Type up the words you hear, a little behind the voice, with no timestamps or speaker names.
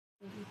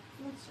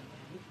so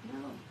bad.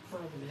 No. For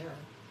over there.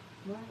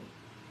 Right.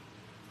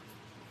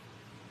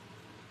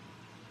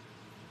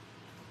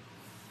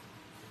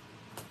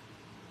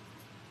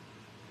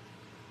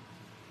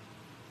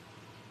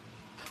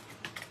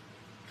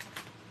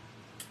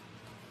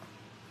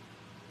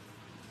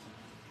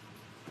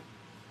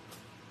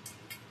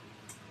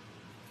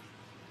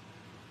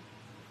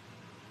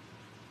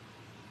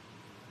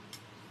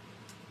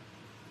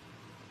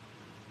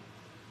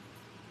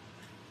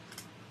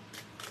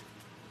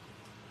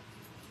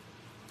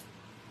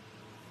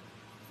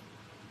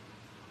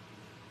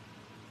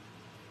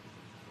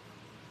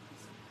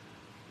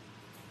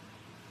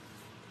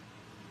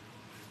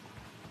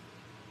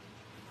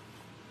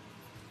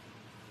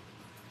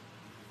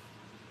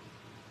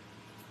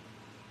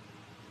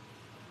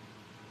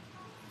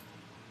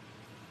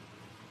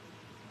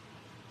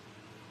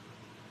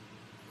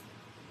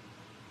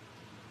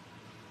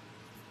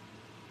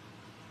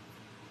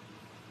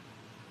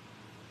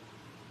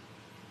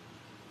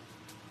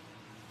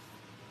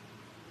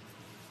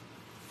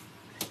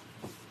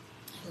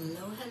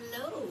 Hello,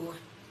 hello.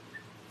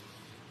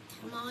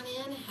 Come on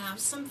in, have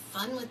some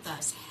fun with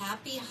us.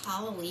 Happy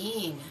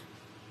Halloween.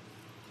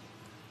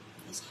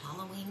 It's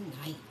Halloween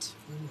night.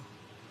 Ooh.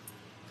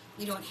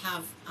 We don't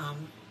have,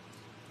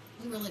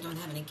 we really don't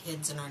have any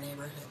kids in our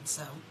neighborhood,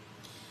 so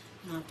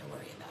you don't have to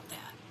worry about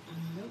that.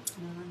 Nope,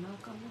 never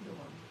knock on the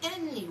door.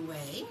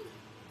 Anyway,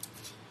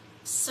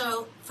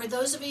 so for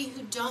those of you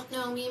who don't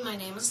know me, my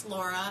name is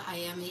Laura. I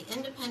am the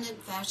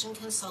independent fashion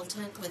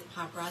consultant with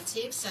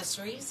Paparazzi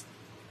Accessories.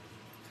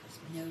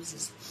 My nose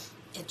is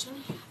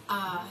itching.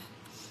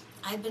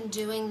 I've been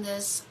doing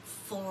this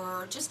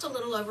for just a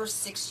little over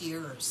 6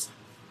 years.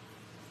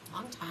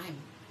 Long time.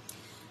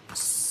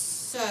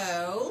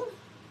 So,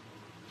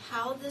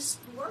 how this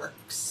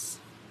works.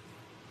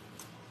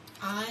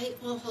 I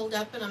will hold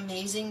up an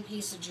amazing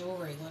piece of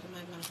jewelry. What am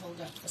I going to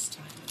hold up this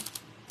time?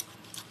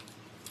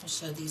 I'll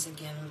show these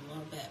again in a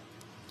little bit.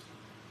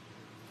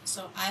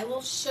 So I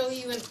will show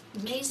you an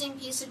amazing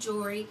piece of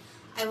jewelry.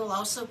 I will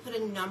also put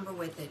a number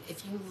with it.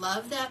 If you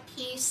love that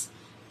piece,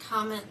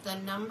 comment the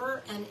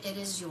number and it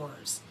is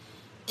yours.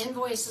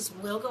 Invoices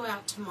will go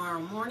out tomorrow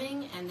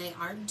morning and they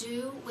are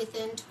due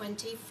within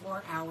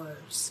 24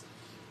 hours.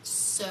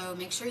 So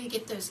make sure you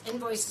get those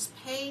invoices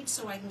paid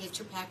so I can get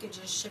your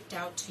packages shipped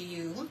out to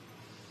you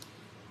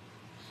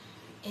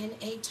in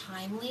a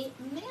timely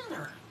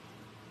manner.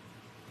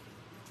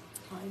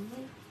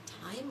 Timely?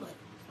 Timely.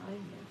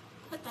 Timely.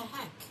 What the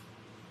heck?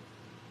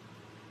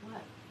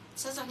 What? It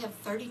says I have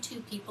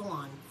 32 people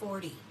on,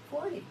 40.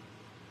 40.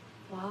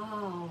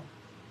 Wow.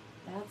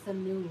 That's a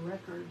new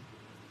record.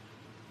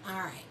 All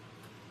right.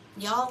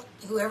 Y'all,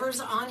 whoever's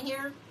on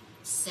here,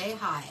 say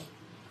hi.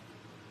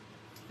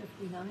 It's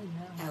 59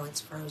 now. Oh, it's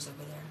froze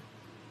over there.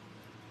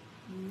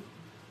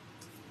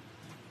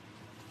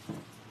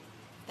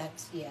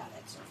 That's all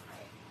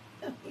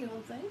right. You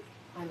don't think?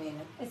 I mean,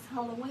 it It's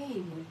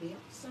Halloween. would be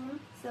awesome.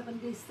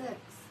 76.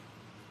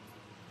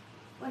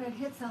 When it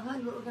hits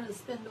 100, we're going to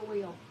spin the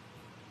wheel.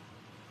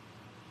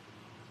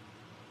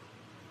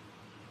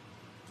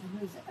 And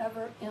who's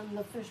ever in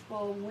the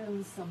fishbowl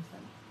wins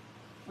something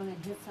when it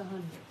hits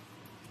 100.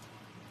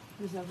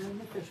 Who's ever in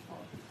the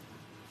fishbowl.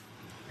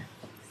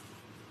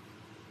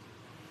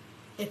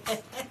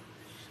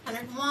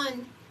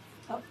 101,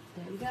 Oh,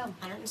 there you go.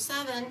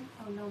 107,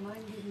 Oh, no,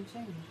 mine didn't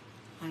change.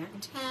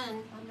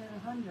 110. I'm at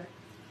 100.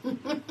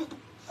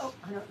 Oh,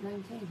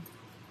 119.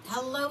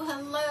 Hello,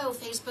 hello.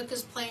 Facebook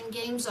is playing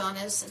games on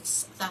us.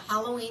 It's the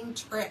Halloween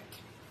trick.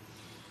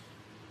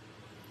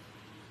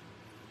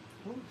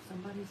 Oh,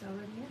 somebody's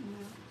already in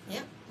now.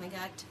 Yep,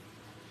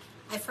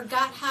 I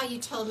forgot how you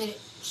told me to,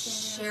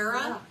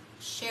 Shara?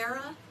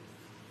 Shara?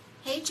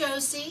 Hey,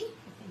 Josie.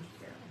 I think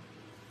Cheryl.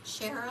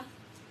 Shara?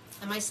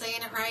 Am I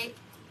saying it right?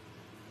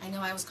 I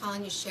know I was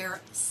calling you Sarah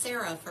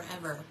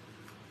forever.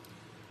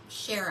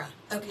 Shara.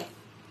 Okay.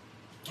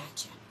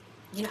 Gotcha.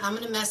 You know, I'm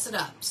going to mess it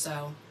up,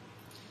 so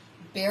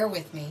bear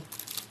with me.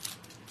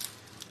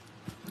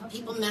 Okay.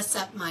 People mess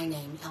up my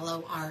name,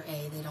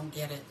 L-O-R-A. They don't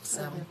get it,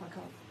 so.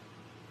 difficult.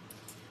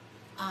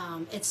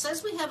 It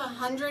says we have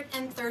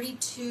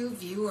 132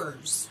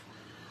 viewers.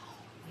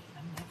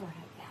 I've never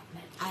had that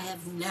many. I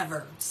have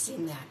never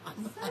seen that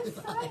on my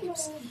So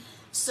lives. excited.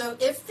 So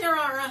if there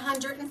are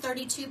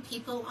 132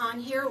 people on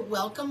here,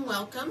 welcome,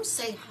 welcome.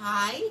 Say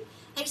hi.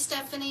 Hey,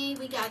 Stephanie,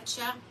 we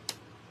gotcha.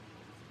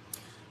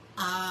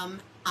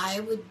 I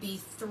would be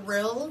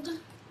thrilled. If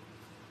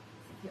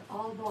you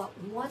all bought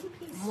one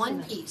piece. One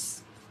tonight,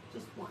 piece.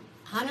 Just one.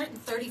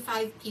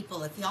 135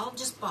 people. If y'all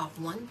just bought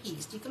one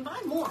piece, you can buy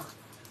more,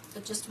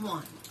 but just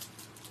one.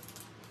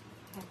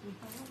 Happy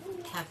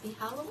Halloween. Happy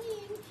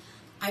Halloween.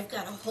 I've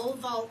got a whole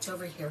vault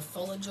over here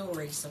full of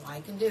jewelry, so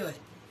I can do it.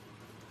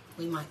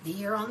 We might be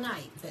here all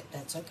night, but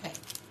that's okay.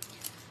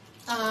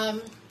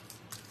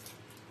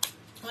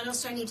 What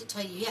else do I need to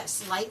tell you?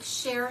 Yes, like,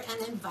 share,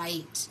 and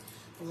invite.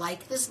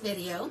 Like this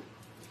video.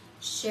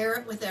 Share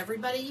it with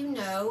everybody you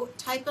know.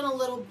 Type in a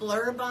little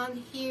blurb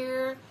on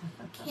here.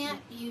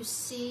 Can't you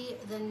see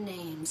the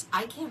names?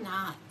 I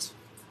cannot.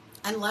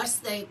 Unless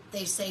they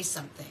say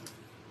something.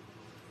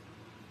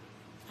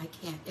 I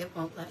can't. It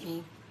won't let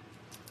me.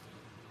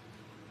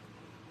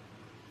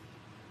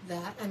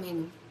 That, I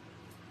mean,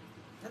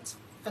 that's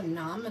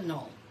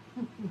phenomenal.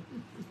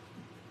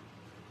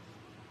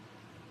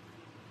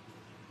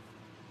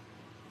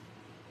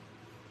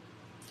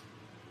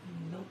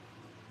 Nope.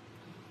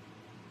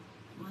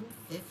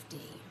 150.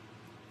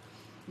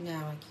 No,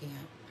 I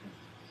can't.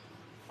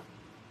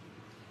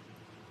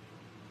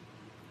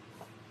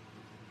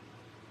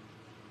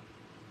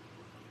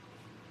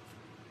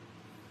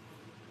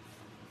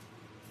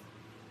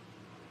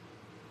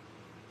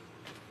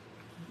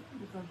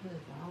 We go to the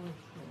dollar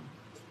store.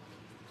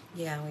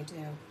 Yeah, we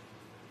do.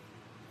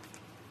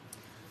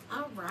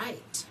 All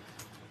right.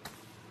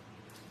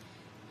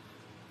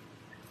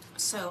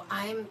 So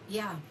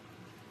yeah,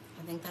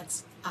 I think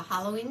that's a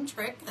Halloween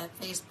trick that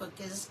Facebook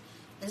is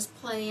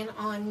playing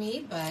on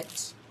me,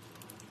 but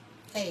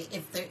hey,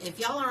 if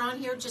y'all are on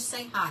here, just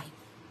say hi.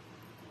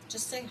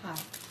 Just say hi.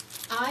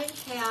 I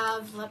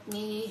have,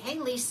 hey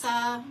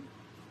Lisa.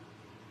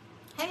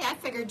 Hey, I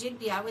figured you'd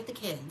be out with the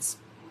kids.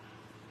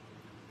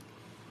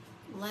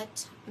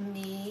 Let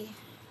me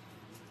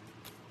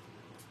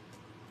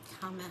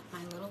comment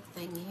my little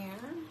thing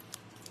here.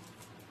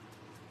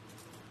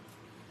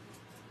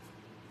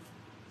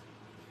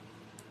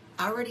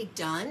 Already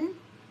done?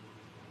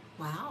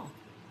 Wow.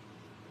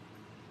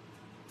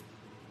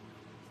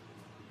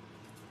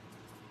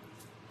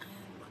 And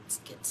let's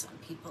get some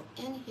people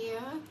in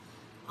here,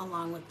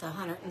 along with the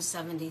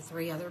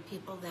 173 other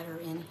people that are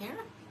in here.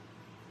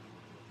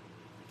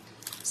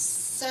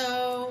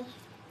 So,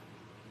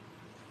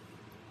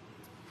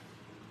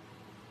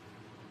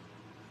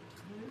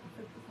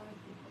 155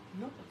 people.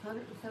 Nope, it's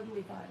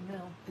 175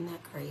 now. isn't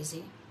that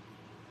crazy?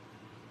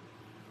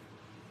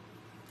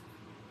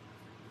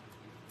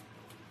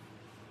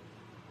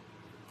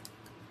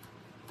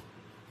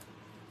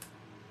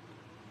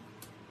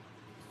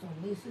 So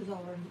Lisa's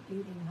already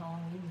eating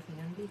Halloween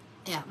candy.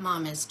 Yeah,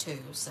 Mom is too,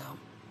 so.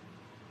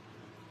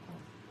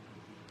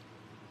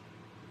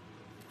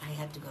 I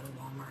had to go to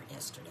Walmart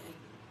yesterday.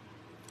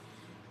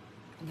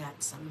 I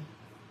got some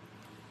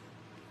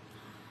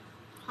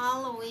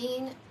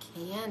Halloween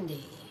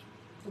candy.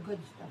 The good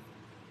stuff.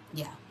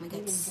 Yeah, we We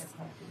got didn't get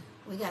crackers.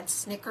 we got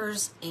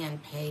Snickers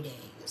and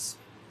Paydays.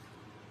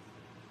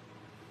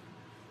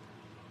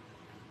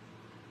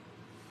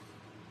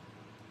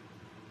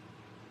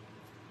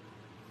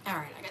 All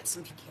right, I got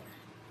some people here.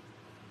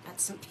 Got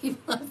some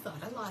people. I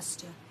thought I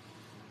lost you.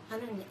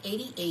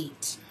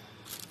 188.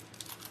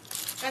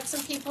 Got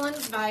some people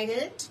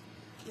invited.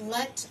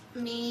 Let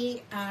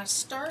me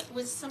start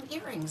with some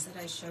earrings that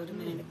I showed a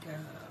minute ago.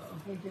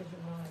 They did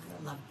a while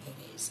ago. Love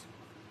Paydays.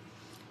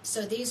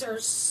 So these are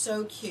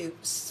so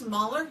cute.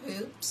 Smaller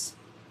hoops.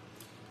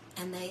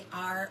 And they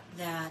are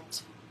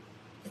that,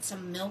 it's a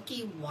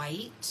milky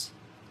white.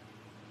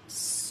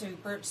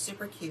 Super,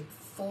 super cute.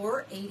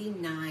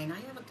 $4.89. I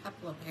have a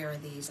couple of pair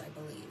of these, I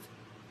believe.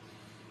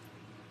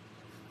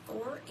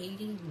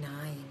 $4.89.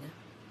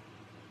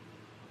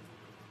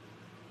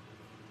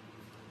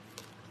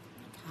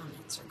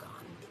 Comments are gone.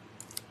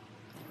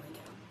 There we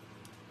go.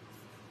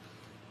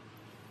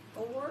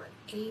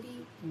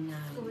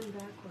 $4.89. Going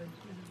backwards.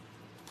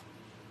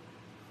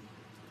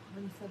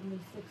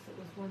 176, it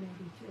was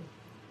 182.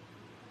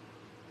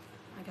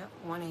 I got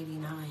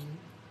 $189. Now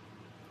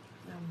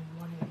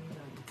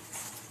 189.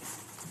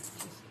 Just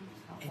keeps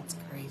hopping It's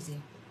around. crazy.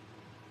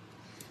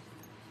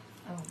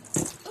 Oh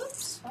no.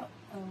 Oops.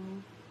 Uh-oh.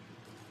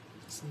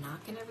 Just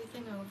knocking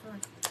everything over.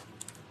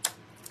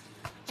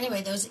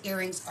 Anyway, those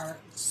earrings are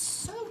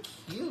so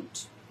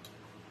cute.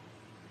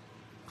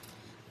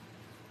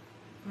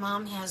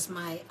 Mom has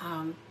my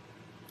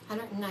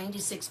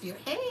 196 view.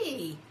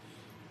 Hey!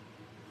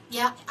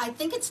 Yeah, I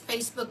think it's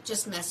Facebook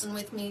just messing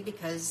with me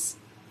because,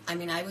 I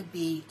mean, I would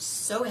be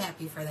so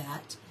happy for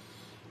that.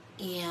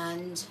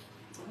 And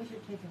We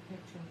should take a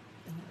picture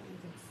and that we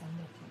could send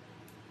it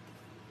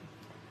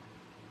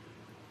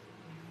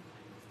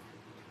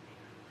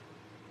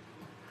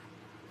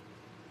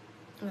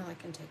to. well, I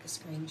can take a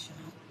screenshot.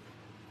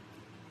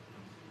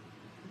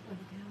 Put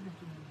it down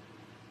again.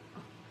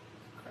 Oh,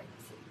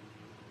 crazy.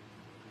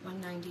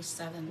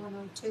 197,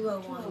 102.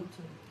 201,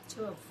 202.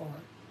 204. No,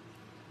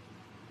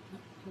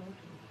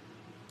 202.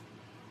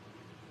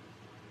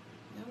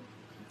 Nope,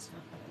 that's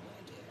not what I want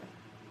to do.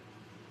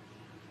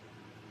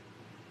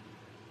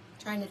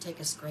 Trying to take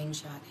a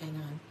screenshot. Hang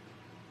on.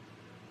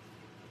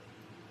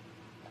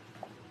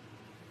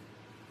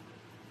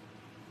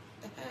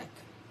 The heck?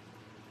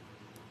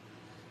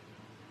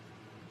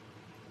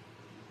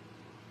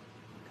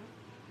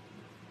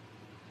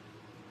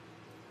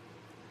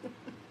 Okay.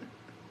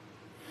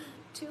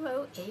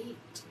 208.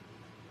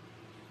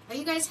 Are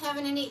you guys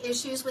having any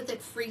issues with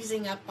it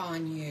freezing up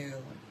on you?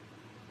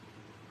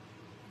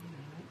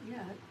 Not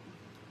yet.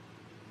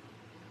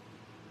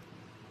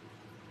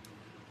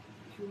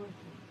 202.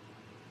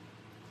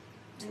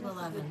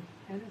 211.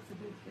 And it's a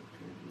big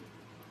picture of you.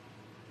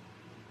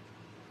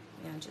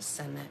 Yeah, just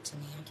send that to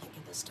me. I can't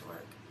get this to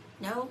work.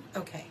 No?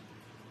 Okay.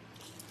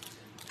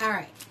 All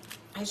right.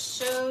 I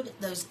showed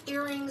those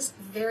earrings,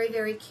 very,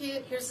 very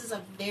cute. Here's is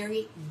a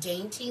very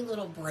dainty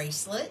little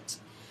bracelet,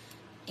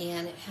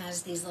 and it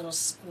has these little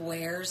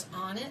squares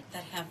on it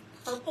that have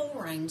purple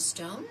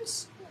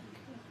rhinestones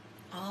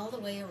all the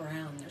way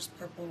around. There's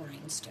purple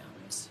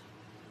rhinestones.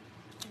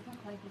 They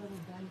look like little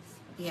dice.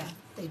 Yeah,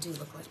 they do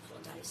look like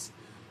little dice.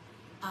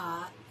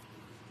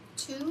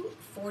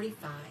 $2.45.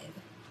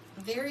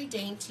 Very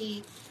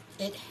dainty.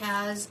 It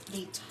has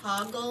the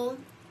toggle.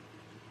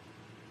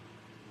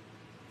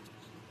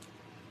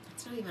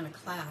 It's not even a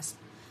clasp,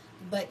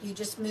 but you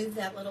just move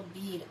that little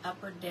bead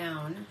up or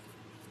down,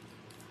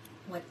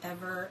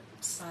 whatever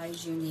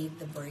size you need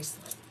the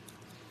bracelet.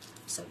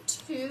 So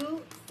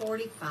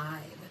 $2.45.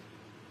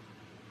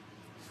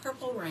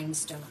 Purple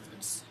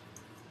rhinestones.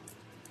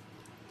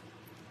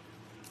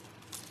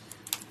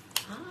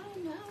 I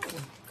know,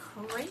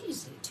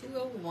 crazy.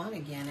 201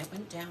 again. It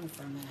went down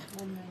for a minute.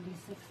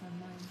 196 on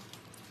mine.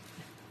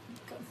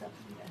 It goes up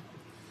and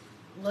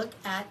down. Look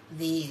at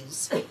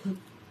these.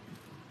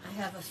 I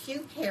have a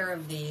few pair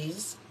of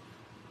these.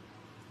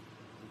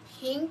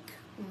 Pink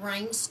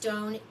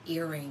rhinestone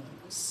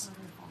earrings.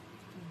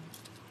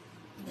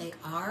 They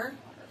are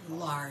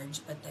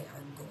large, but they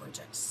are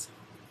gorgeous.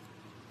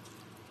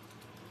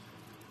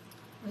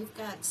 We've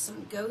got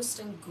some ghosts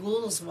and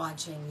ghouls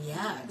watching.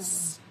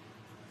 Yes.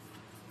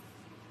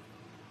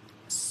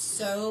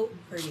 So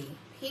pretty.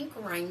 Pink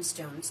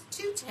rhinestones.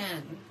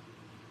 $2.10.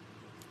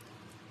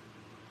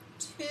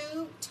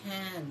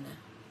 $2.10.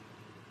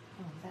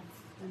 Oh, that's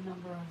the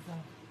number of the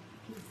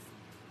piece.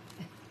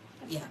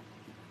 Yeah.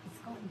 It's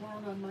going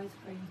down on my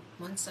screen.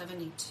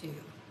 172.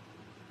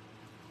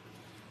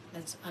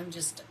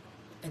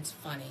 It's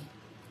funny.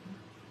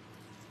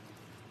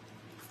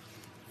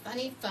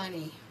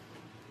 Funny.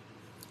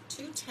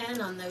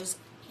 210 on those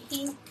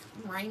pink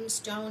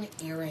rhinestone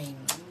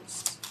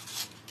earrings.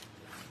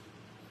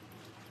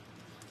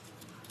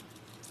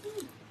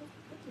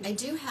 I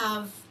do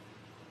have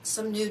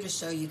some new to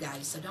show you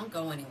guys, so don't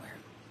go anywhere.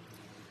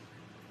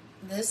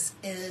 This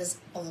is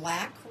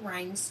black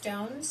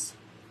rhinestones,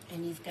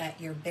 and you've got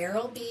your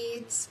beryl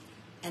beads,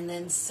 and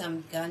then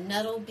some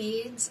gunmetal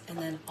beads, and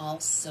then all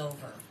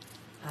silver.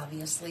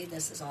 Obviously,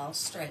 this is all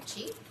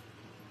stretchy.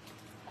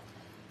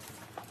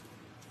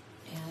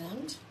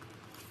 And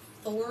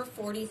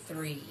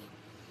 $4.43.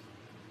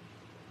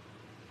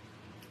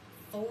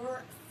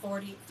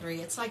 $4.43.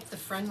 It's like the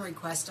friend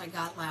request I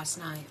got last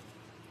night.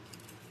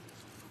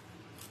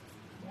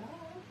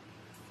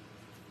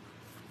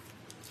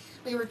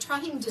 We were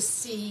trying to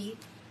see,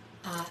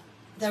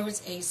 there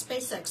was a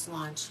SpaceX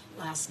launch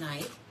last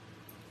night,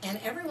 and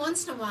every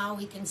once in a while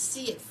we can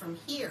see it from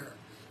here,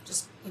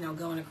 just,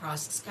 going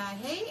across the sky.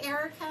 Hey,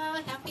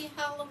 Erica, happy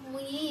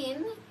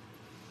Halloween.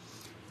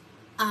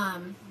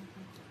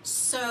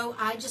 So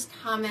I just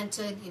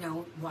commented,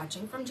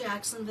 watching from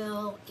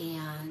Jacksonville,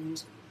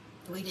 and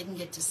we didn't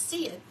get to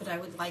see it, but I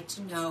would like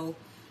to know,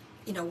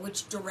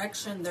 which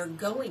direction they're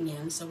going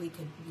in so we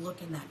could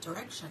look in that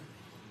direction.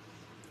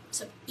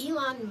 So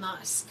Elon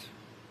Musk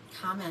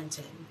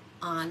commented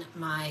on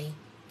my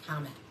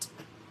comment.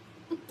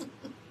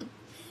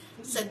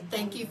 Said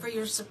thank you for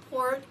your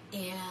support,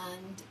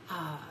 and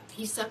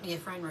he sent me a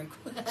friend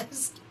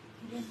request.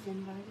 He didn't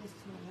invite us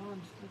to a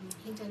launch, did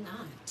he? He did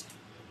not.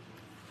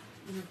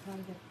 In a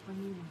private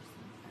plane or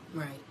something.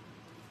 Right.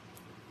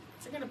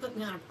 If you're going to put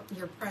me on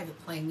your private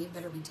plane, you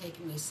better be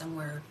taking me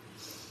somewhere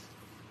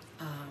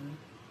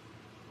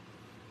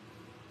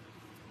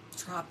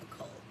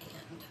tropical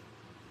and,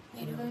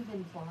 We live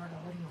in Florida.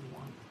 What do you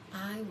want?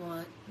 I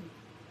want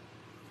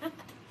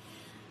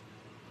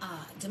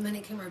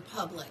Dominican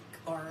Republic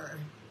or,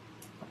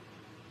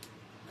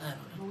 I don't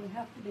know. Well, we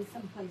have to be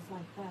someplace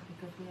like that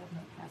because we have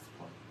no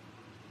passport.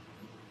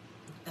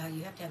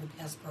 You have to have a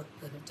passport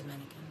to go to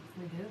Dominican.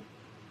 We do?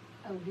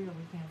 Oh dear,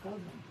 we can't go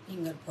then. You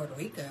can go to Puerto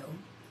Rico.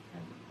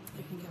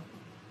 We can go.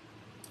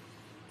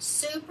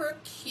 Super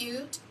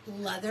cute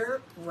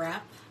leather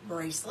wrap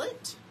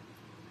bracelet.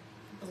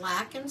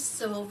 Black and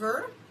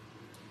silver.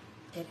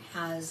 It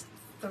has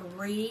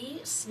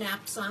 3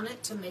 snaps on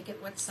it to make it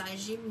what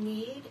size you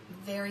need.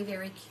 Very,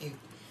 very cute.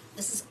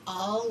 This is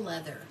all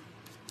leather.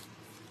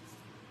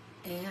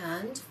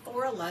 And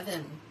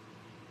 $4.11.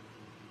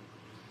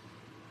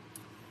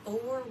 $4.11.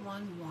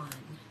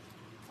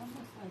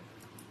 Almost like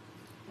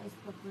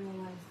Facebook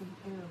realized an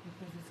error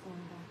because it's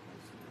going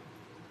backwards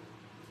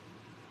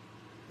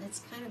now.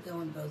 It's kind of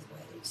going both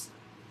ways.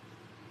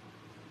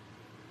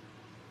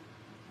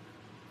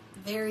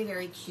 Very,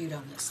 very cute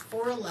on this.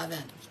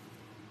 $4.11.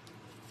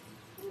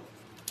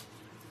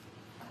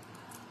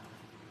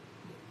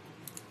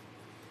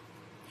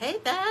 Hey,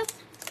 Beth.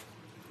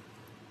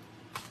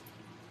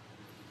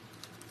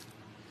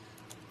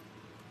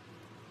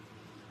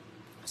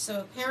 So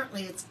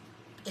apparently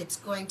it's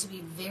going to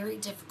be very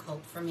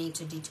difficult for me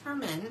to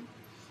determine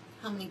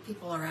how many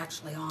people are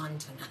actually on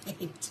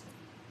tonight.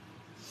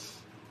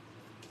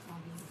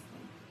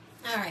 Obviously.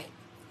 All right,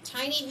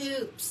 tiny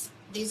hoops.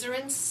 These are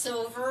in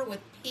silver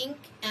with pink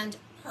and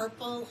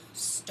purple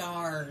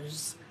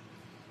stars.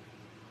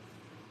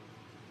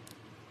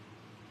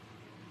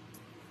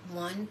 $133.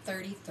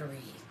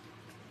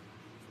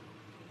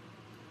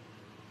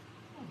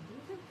 Oh,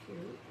 these are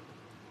cute.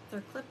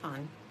 They're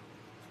clip-on.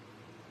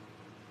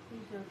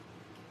 These are,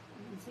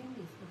 I haven't seen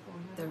these before.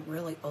 have They're I?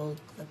 really old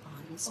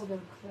clip-ons. Oh, they're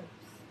clips.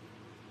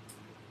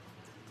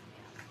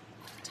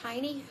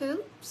 Tiny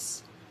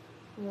hoops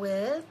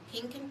with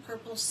pink and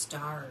purple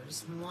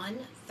stars.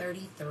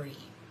 $133.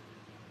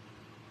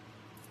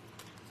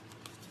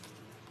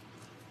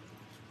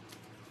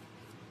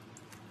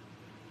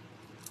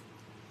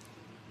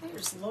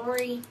 There's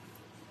Lori.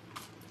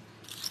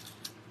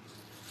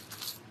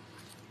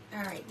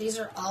 All right, these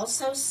are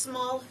also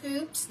small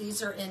hoops.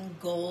 These are in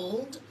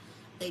gold.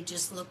 They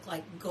just look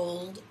like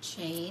gold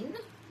chain.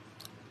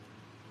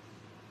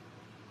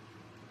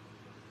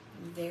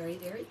 Very,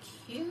 very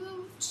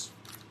cute.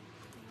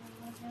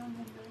 I went down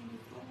to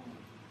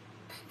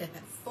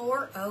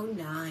 94.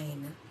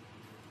 $409.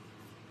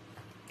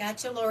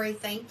 Gotcha, Lori.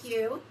 Thank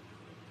you.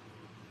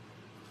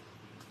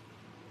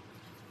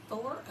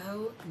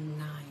 $409.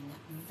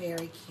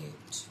 Very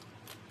cute.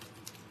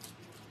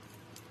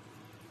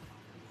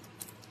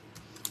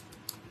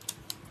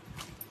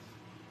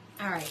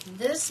 All right,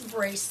 this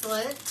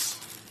bracelet,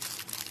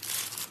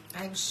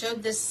 I've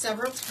showed this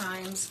several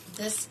times.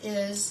 This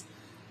is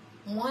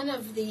one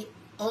of the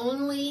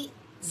only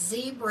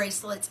Z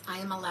bracelets I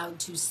am allowed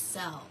to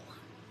sell.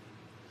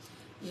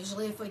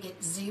 Usually if we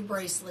get Z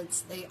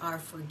bracelets, they are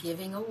for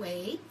giving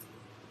away.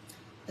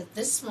 But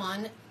this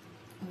one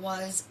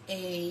was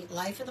a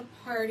Life of the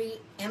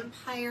Party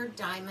Empire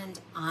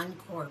Diamond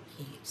Encore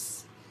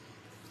piece.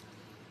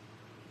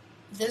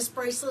 This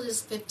bracelet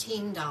is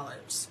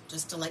 $15,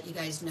 just to let you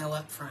guys know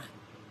up front.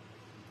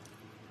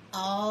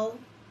 All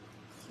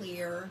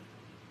clear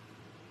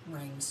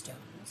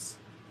rhinestones.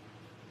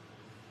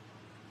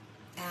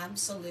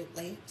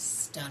 Absolutely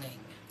stunning.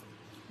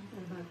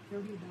 About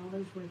 $30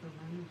 worth of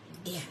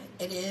rhinestones. Yeah,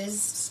 it is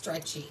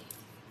stretchy.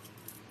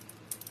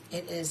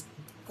 It is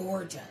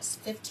gorgeous.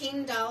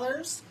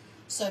 $15.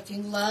 So if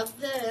you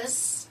love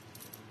this,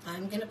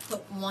 I'm going to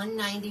put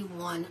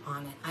 $191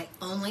 on it. I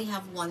only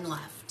have one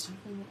left. I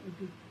think it would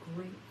be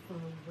great for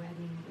a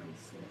wedding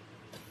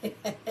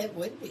bracelet. It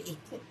would be.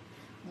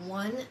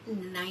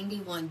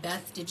 $191.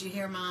 Beth, did you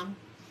hear Mom?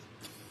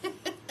 I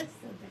said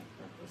that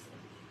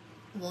purposely.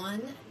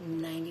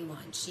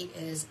 $191. She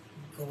is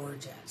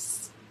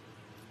gorgeous.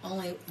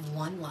 Only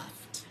one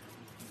left.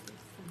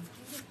 How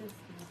did this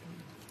happen?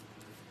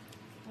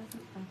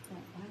 Wasn't like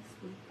that last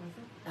week, was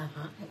it?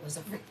 Uh-huh. It was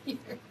over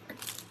here.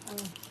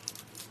 Oh.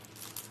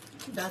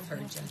 Beth heard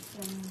I you. have to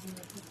send you a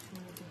picture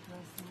of the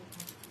dress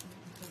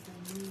because I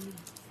need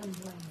some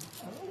bling.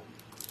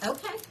 Oh,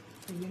 Okay.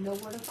 so you know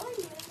where to find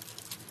it.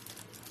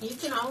 You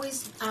can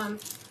always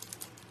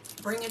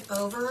bring it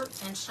over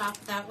and shop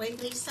that way,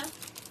 Lisa.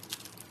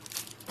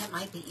 That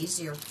might be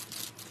easier.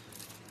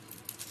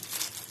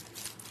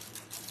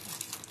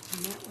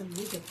 And that way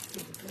we get to see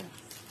the dress.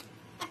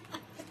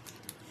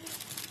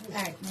 All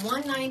right,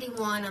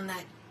 $191 on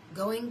that.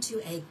 Going to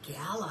a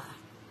gala.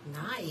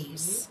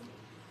 Nice.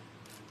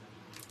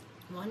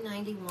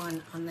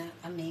 $191 on that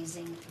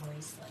amazing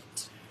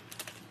bracelet.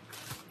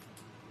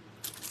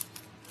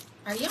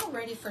 Are y'all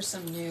ready for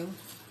some new?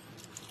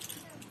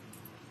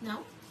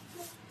 No?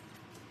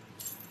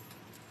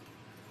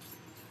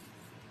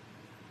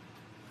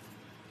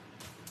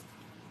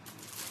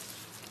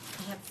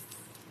 I have,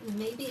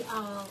 maybe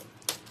I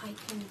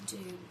can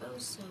do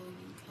both so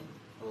you can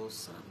pull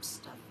some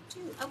stuff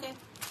too. Okay.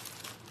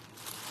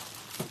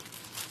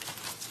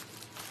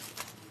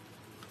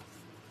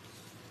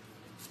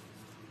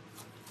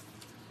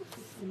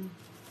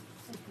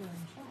 Since we're in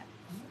chat,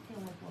 I don't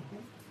feel like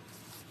working.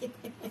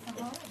 It's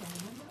a holiday.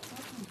 I'm not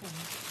working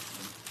today.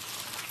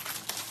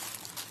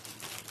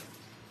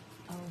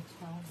 Oh,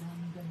 tell them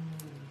the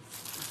news.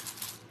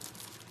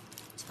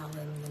 Tell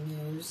them the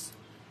news.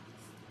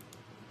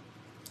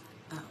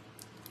 Oh.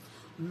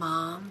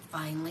 Mom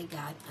finally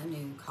got a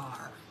new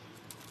car.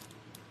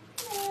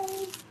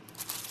 Yay!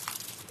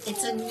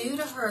 It's a new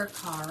to her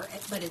car,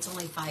 but it's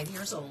only 5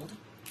 years old.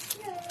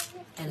 Yay!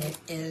 And it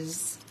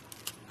is,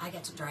 I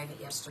got to drive it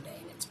yesterday,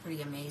 and it's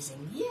pretty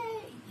amazing.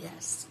 Yay!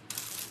 Yes.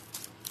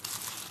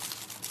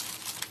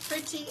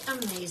 Pretty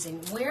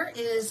amazing. Where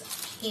is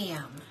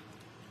Pam?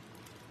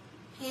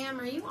 Pam,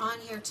 are you on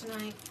here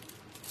tonight?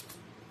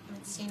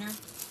 Haven't seen her?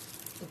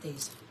 Look at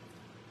these.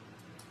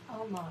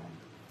 Oh my.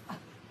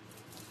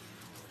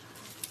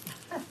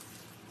 Oh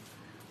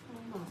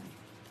my.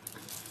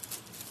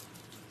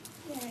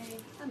 Yay.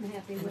 I'm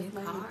happy A with new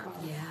my new car. car.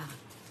 Yeah.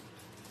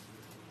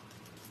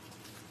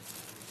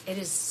 It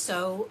is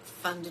so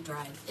fun to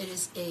drive. It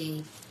is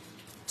a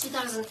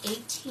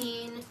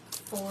 2018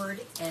 Ford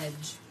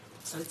Edge.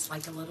 So it's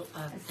like a little,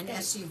 an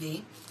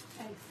SUV.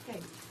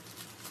 Escape.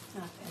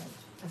 Not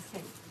edge.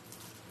 Escape.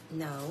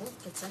 No,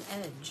 it's an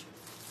Edge.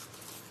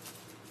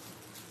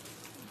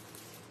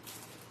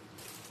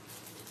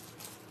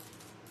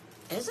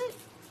 Is it?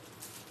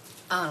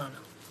 I don't know.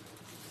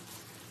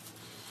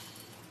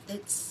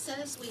 It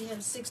says we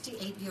have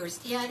 68 viewers.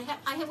 Yeah,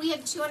 we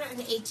had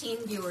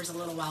 218 viewers a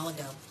little while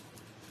ago.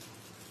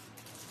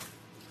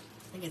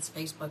 I think it's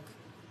Facebook.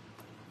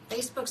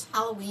 Facebook's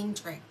Halloween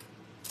trick.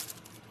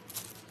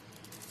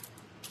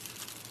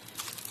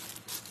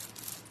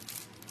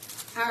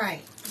 All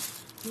right,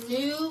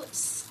 new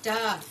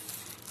stuff.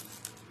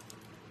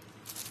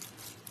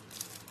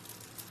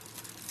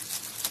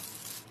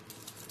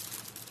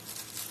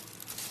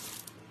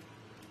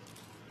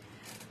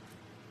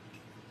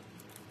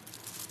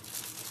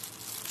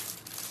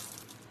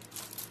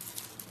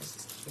 This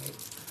is cute.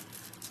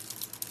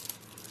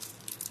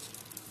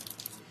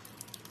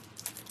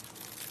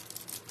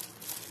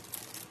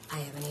 I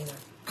haven't either.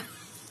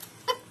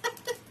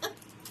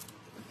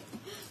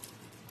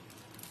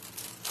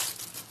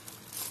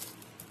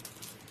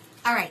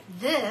 All right,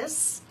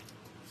 this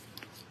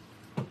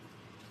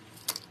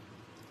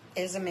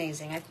is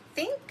amazing. I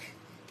think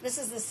this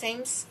is the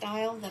same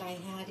style that I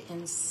had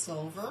in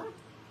silver.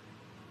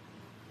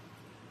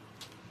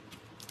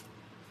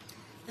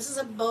 This is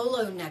a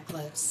bolo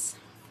necklace.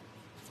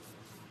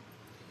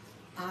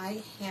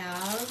 I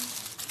have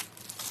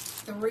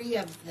 3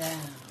 of them.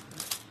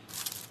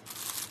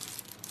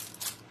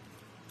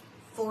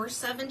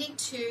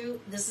 $4.72.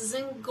 This is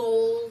in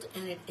gold,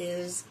 and it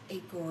is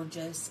a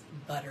gorgeous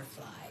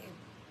butterfly.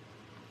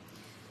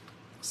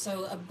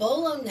 So a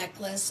bolo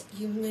necklace,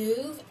 you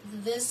move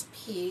this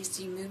piece,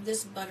 you move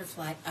this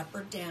butterfly up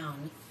or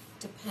down,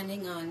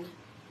 depending on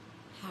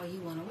how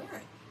you want to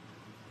wear it.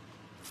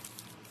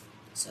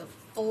 So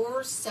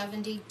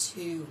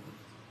 $4.72.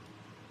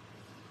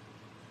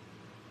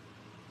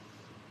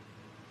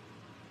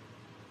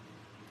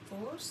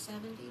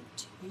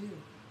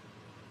 $4.72.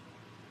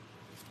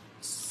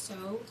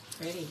 So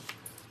pretty.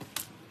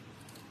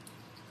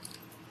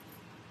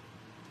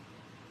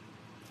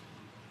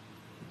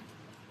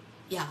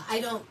 Yeah,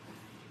 I don't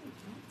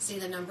see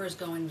the numbers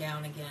going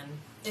down again.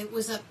 It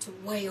was up to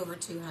way over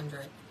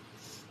 200.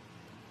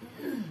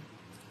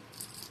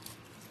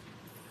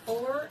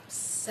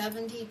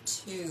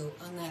 $4.72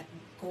 on that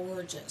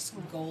gorgeous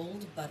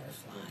gold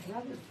butterfly. I'd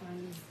rather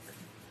find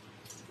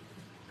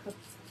click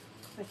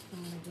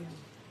on again.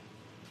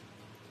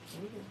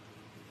 There you go.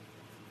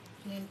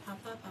 It didn't pop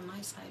up on my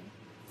side.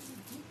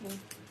 Okay.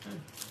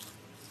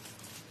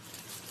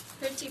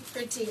 Pretty,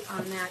 pretty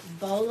on that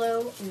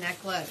bolo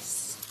necklace.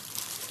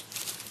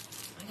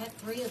 I got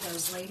 3 of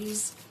those,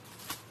 ladies.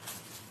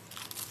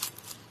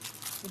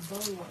 The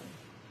bolo.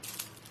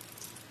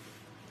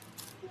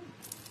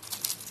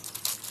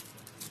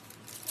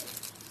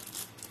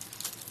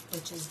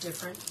 Which is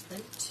different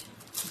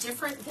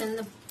than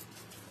the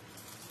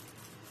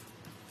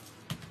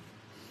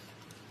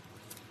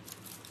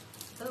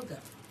logo.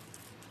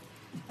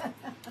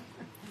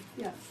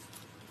 Yes.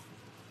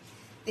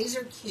 These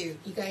are cute.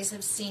 You guys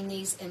have seen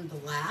these in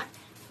black.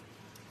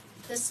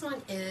 This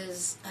one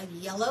is a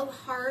yellow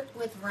heart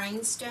with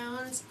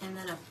rhinestones and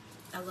then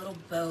a little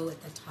bow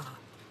at the top.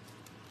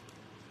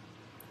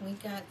 We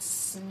got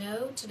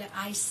snow today.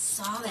 I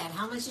saw that.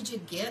 How much did you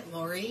get,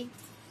 Lori?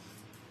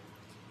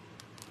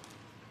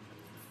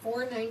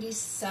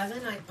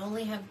 $4.97. I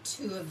only have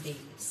 2 of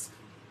these.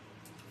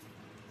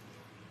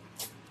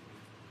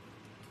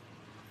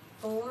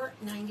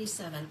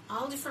 $4.97.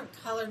 All different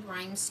colored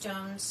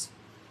rhinestones.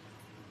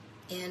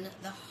 In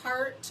the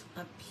heart,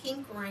 a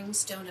pink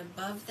rhinestone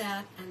above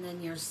that, and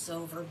then your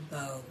silver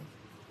bow.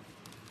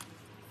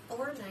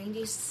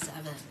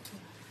 $4.97.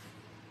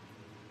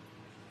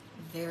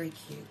 Very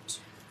cute.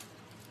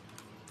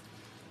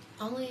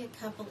 Only a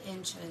couple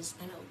inches,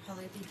 and it will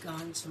probably be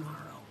gone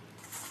tomorrow.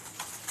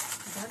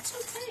 That's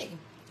okay.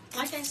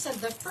 Like I said,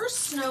 the first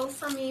snow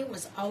for me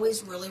was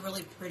always really,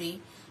 really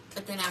pretty,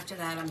 but then after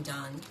that, I'm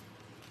done.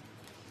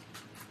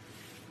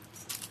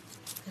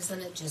 Because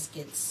then it just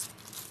gets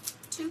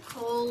too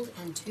cold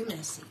and too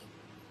messy.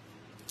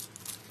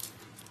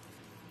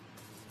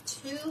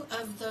 2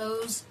 of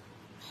those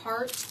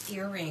heart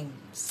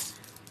earrings.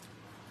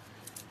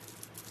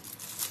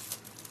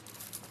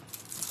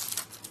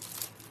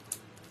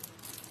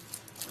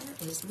 Where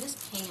is Miss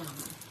Pam?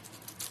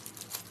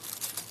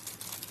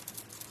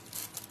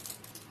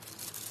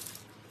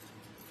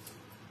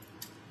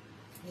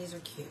 These are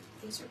cute.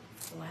 These are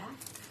black.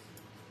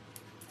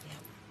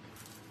 Yep.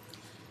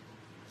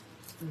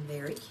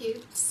 Very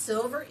cute.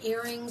 Silver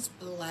earrings,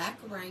 black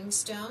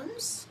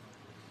rhinestones.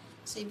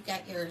 So you've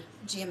got your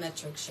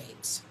geometric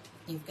shapes.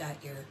 You've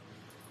got your,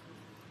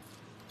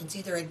 it's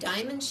either a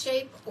diamond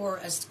shape or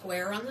a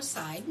square on the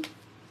side,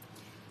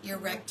 your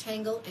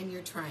rectangle, and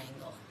your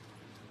triangle.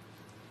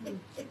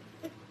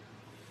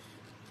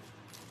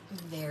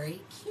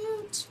 Very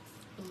cute.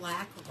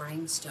 Black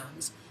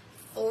rhinestones.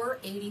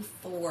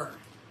 $4.84.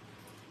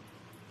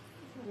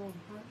 Little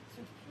hearts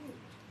are cute.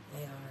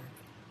 They are.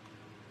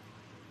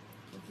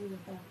 Did you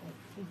look at that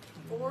pink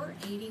one?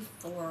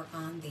 $4.84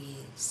 on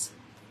these.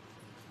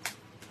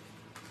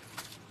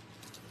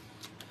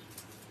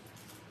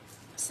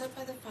 Set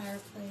by the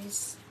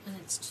fireplace, and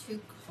it's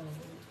too cold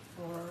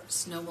for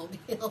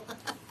snowmobile.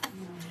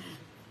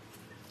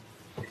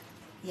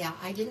 Yeah,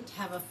 I didn't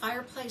have a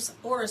fireplace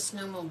or a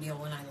snowmobile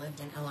when I lived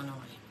in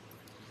Illinois.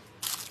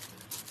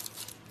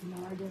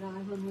 Nor did I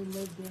when we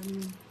lived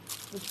in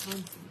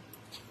Wisconsin.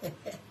 And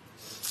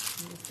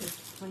it's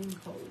just plain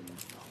cold.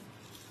 So.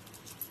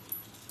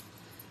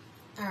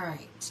 All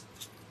right.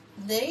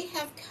 They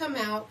have come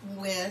out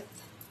with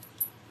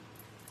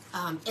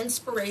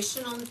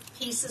inspirational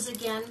pieces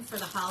again for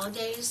the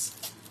holidays.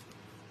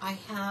 I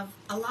have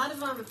a lot of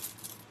them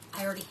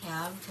I already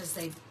have because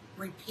they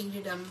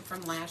repeated them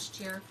from last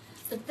year.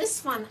 But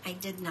this one I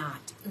did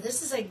not.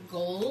 This is a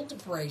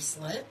gold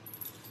bracelet.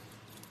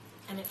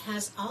 And it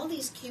has all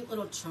these cute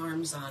little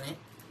charms on it.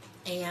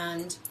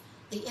 And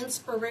the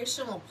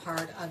inspirational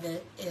part of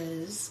it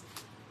is,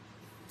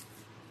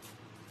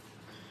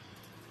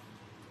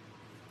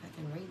 if I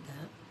can read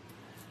that,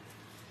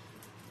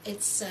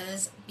 it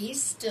says, "Be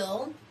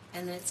still,"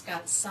 and it's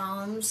got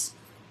Psalms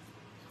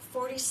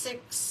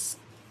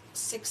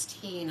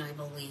 46:16, I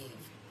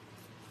believe.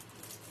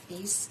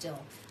 Be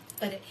still.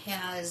 But it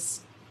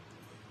has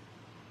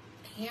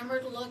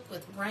hammered look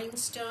with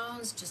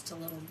rhinestones, just a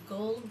little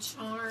gold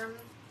charm.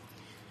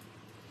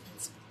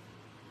 It's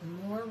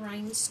more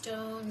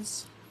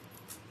rhinestones.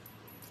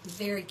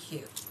 Very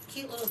cute.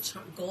 Cute little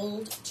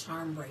gold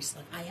charm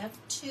bracelet. I have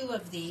 2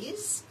 of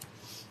these.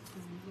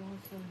 And you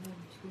also have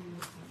 2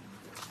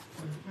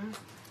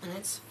 And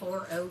it's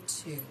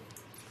 402.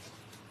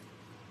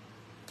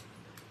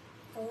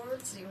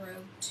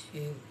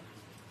 402.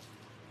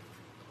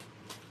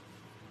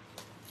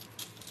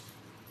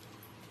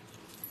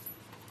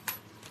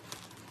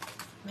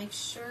 Make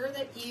sure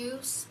that you,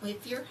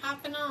 if you're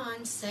hopping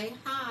on, say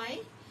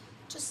hi.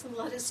 Just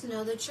let us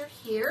know that you're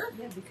here.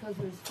 Yeah, because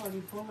there's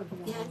 44 of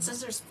them. Yeah, it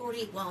says there's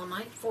 40. Well, on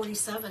my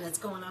 47, it's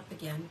going up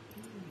again.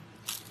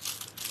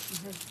 You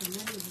have so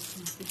many you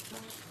can keep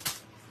track.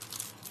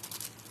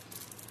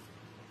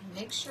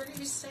 Make sure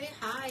you say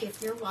hi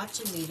if you're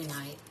watching me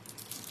tonight.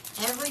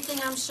 Everything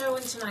I'm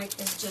showing tonight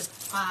is just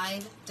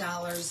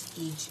 $5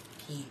 each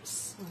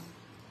piece.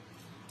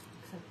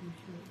 Except I'm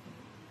sure.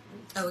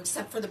 Oh,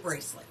 except for the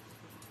bracelet.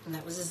 And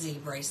that was a Z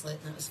bracelet,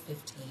 and that was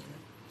 15.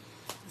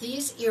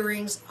 These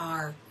earrings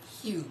are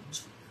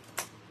huge,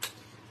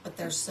 but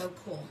they're so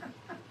cool.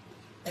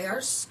 They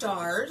are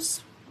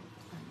stars.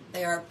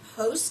 They are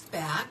post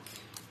back,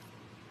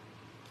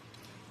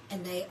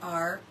 and they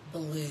are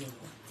blue.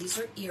 These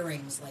are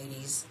earrings,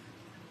 ladies.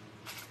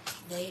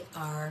 They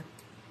are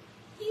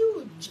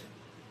huge,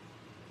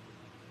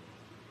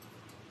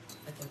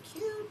 but they're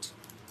cute.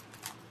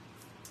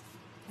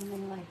 And they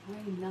like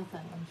weigh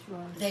nothing, I'm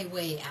sure. They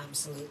weigh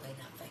absolutely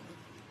nothing.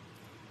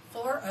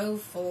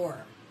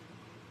 404.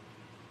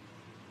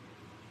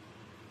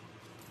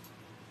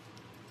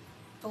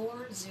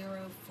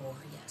 404.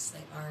 Yes,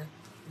 they are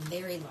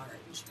very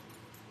large.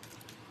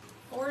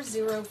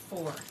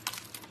 404.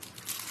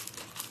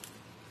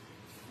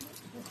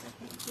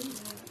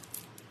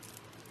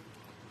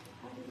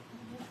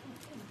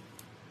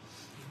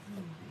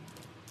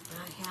 I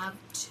have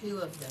 2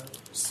 of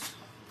those.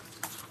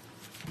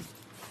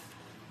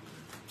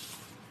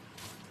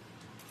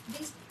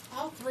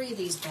 All 3 of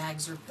these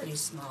bags are pretty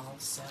small,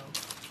 so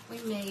we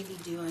may be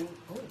doing.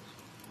 Oh.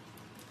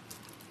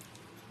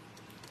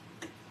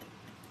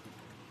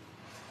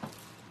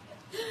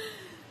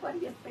 What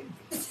do you think?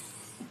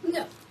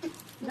 No.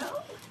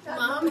 No?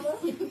 Mom,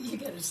 you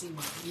gotta see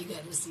Mom. You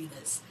gotta see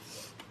this.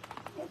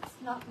 It's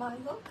not my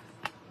look.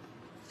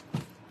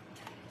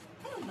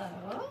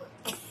 Hello.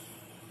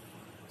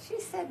 She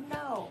said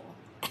no.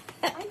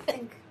 I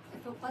think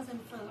if it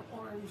wasn't for the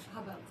orange,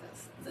 how about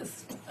this?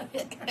 This one.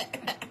 Yes.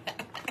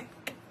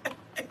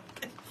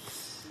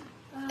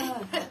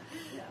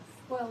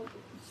 Well,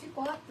 she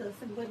bought this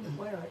and wouldn't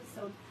wear it,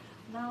 so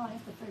now I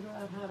have to figure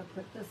out how to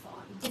put this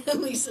on.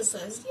 Lisa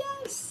says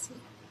yes.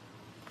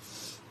 I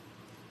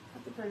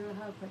have to figure out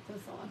how to put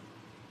this on.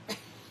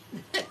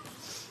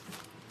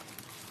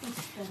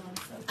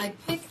 I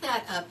picked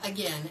that up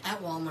again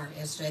at Walmart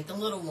yesterday, at the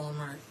little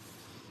Walmart.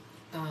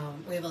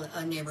 We have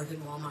a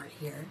neighborhood Walmart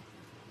here.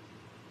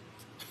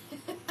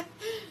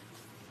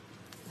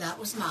 That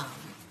was Mom.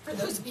 For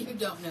those of you who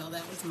don't know,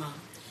 that was Mom.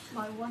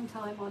 My one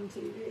time on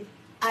TV.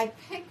 I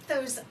picked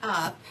those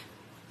up.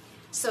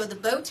 So the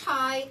bow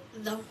tie,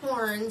 the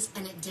horns,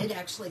 and it did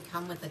actually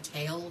come with a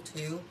tail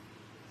too.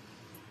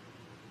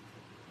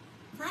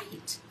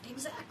 Right,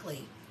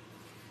 exactly.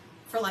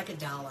 For like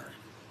 $1.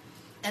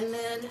 And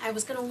then I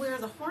was going to wear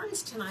the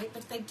horns tonight,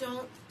 but they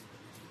don't.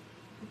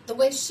 The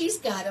way she's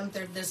got them,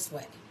 they're this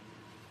way.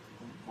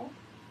 Oh.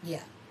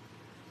 Yeah.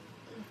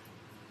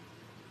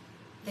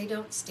 They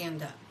don't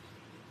stand up.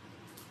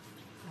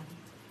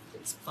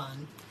 It's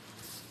fun.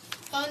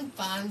 Fun,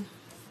 fun.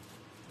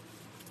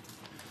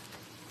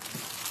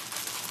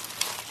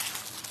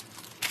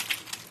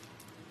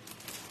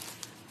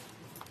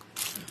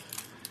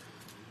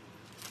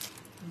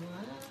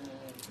 What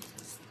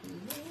is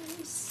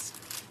this?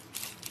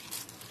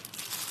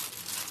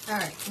 All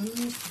right,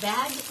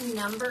 bag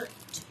number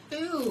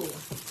 2.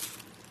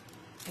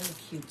 And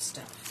cute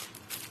stuff.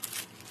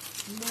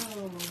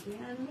 No,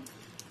 again.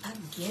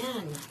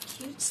 Again,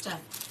 cute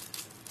stuff.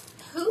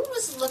 Who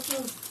was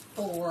looking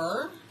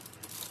for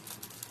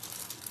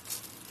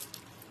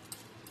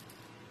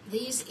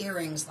these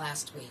earrings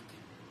last week?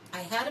 I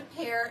had a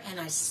pair and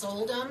I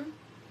sold them.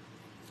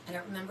 I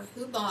don't remember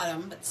who bought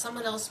them, but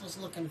someone else was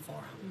looking for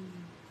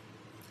them.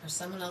 Or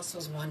someone else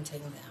was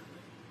wanting them.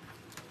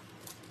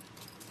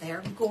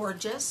 They're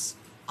gorgeous.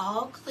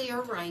 All clear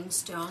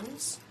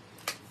rhinestones.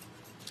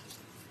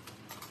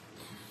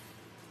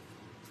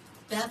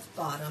 Beth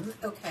bought them.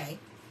 Okay.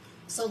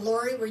 So,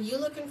 Lori, were you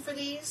looking for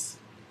these?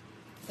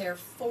 They're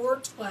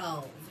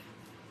 $4.12.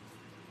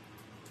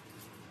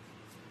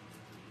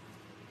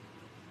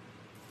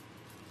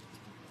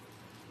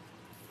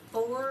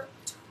 $4.12.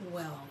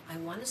 I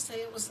want to say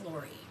it was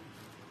Lori.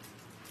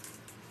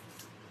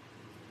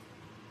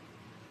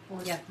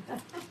 Yeah,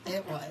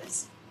 it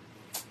was.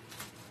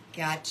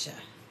 Gotcha.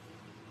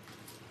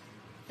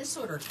 This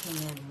order came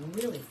in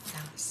really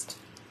fast.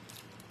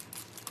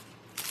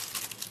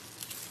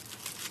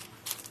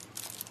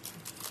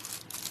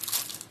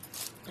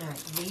 All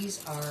right,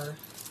 these are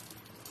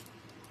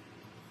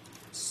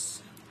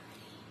so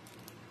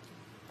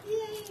pretty.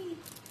 Yay!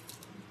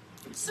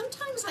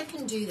 Sometimes I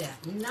can do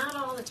that, not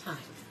all the time.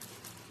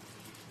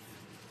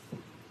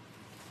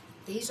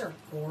 These are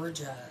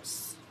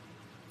gorgeous.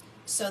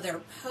 So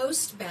they're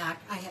post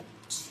back. I have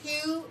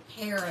 2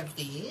 pair of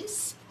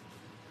these.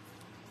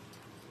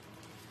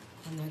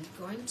 And they're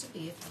going to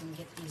be, if I can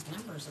get these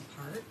numbers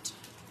apart.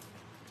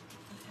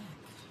 What the heck?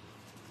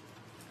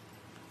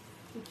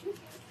 Did you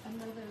get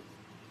another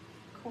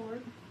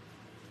cord?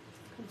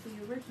 Because the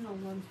original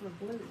ones were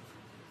blue.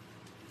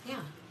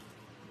 Yeah.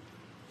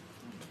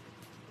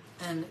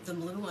 And the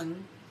blue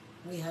one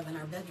we have in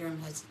our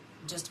bedroom has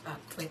just about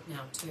quit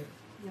now too.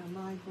 Yeah,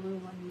 my blue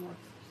one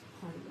works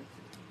part of it.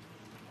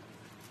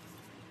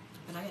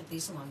 But I got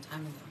these a long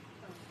time ago.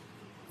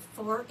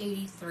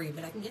 $4.83,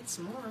 but I can get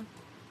some more.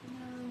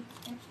 No,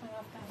 actually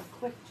I've got a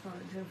quick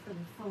charger for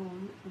the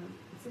phone.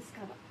 It's just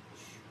got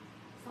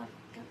like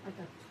a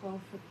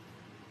 12-foot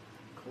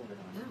cord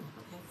on it.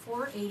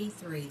 Oh, okay.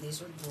 $4.83. These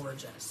are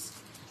gorgeous.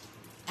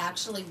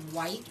 Actually,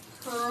 white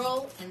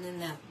pearl and then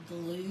that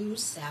blue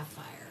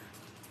sapphire.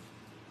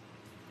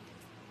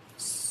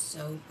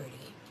 So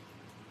pretty.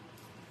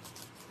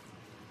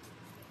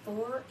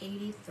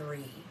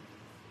 $4.83.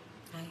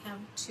 I have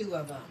 2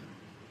 of them.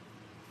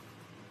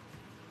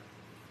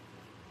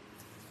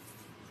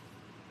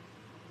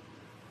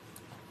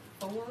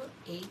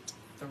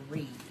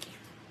 $4.83.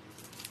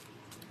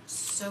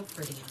 So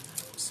pretty on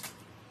those.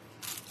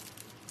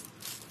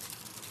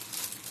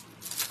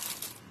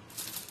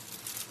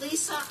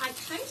 Lisa, I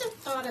kind of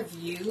thought of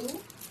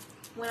you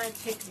when I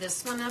picked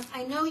this one up.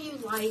 I know you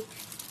like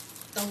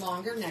the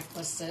longer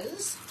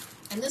necklaces,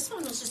 and this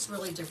one was just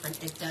really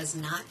different. It does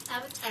not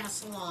have a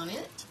tassel on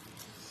it.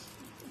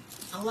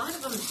 A lot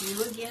of them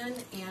do again,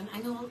 and I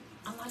know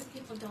a lot of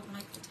people don't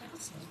like the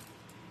tassel.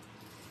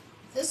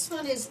 This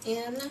one is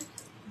in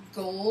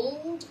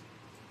gold,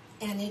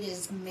 and it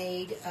is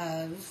made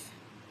of,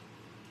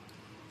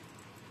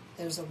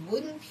 there's a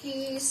wooden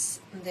piece,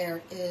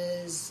 there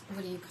is,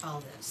 what do you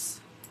call this?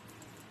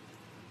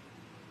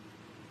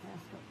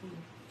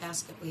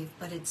 Basket weave,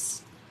 but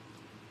it's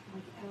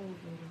like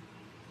alligator.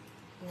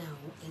 No,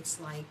 it's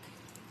like,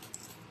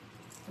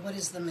 what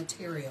is the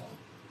material?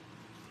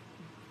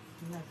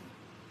 Leather.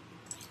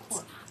 It's not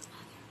leather.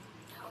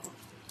 No. I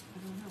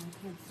don't know. I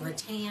can't see it.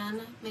 Rattan,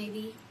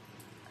 maybe?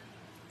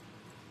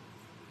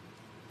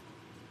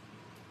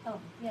 Oh,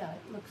 yeah,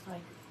 it looks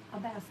like a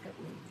basket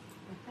weave.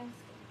 A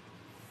basket.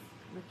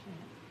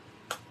 Rattan.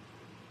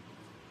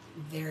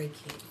 Very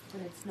cute.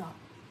 But it's not.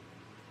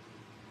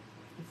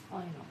 It's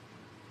vinyl.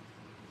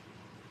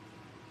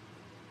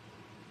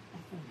 I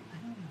think. I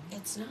don't know.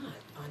 It's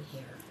not on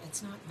here.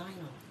 It's not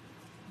vinyl.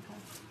 Okay.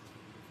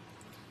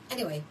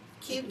 Anyway,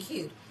 cute,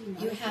 cute.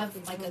 No, You I have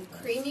think like it's a one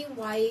creamy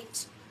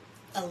white,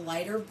 a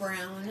lighter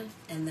brown,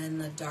 and then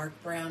the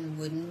dark brown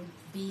wooden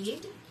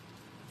bead. It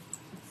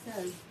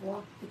says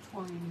walk the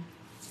twine.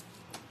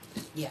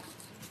 Yeah.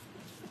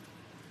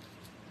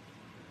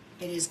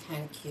 It is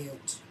kind of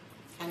cute.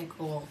 Kind of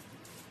cool.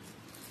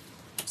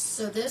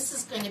 So this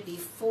is going to be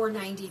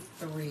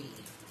 $4.93.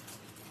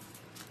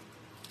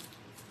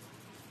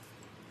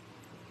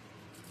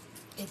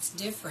 It's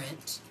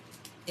different.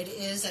 It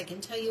is, I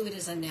can tell you it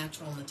is a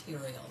natural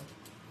material.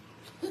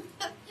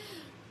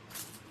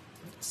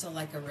 So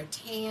like a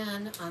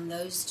rattan on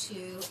those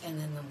 2 and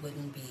then the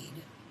wooden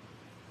bead.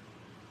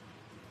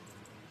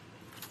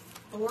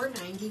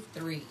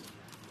 $4.93.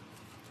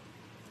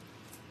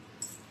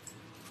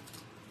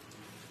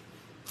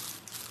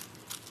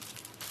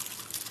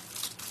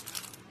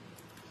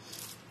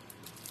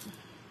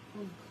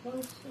 On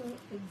closer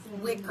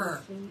examination.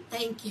 Wicker.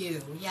 Thank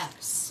you.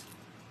 Yes.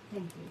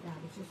 Thank you. I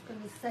was just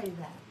going to say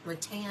that.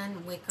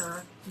 Rattan,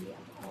 wicker. Yeah,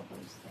 all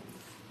those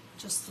things.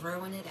 Just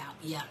throwing it out.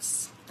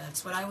 Yes.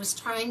 That's what I was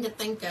trying to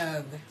think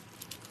of.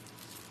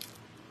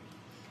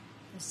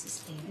 This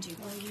is a That's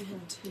why we duplicate.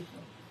 have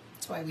people.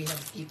 That's why we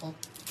have people.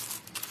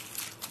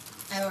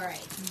 All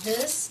right.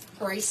 This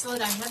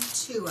bracelet I have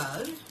 2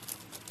 of.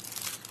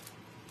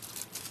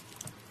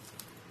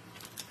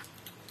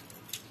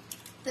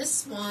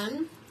 This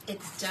one,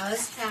 it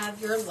does have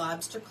your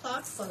lobster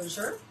claw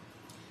closure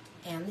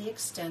and the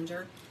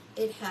extender.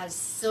 it has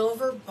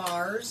silver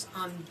bars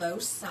on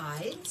both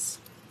sides.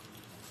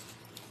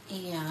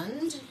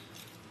 And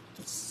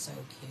it's so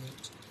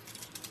cute.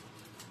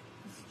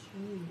 This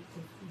chain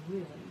is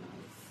really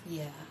nice.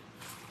 Yeah.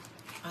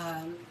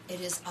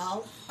 It is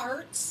all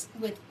hearts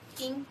with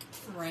pink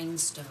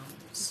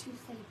rhinestones. Did you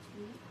say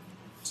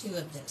two? 2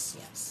 of this,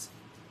 yes.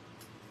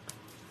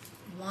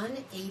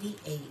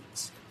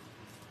 $188.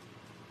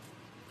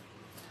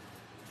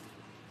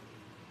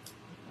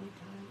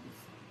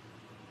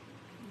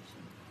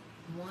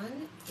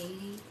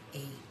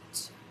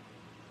 $188.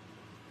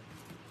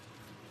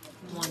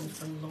 One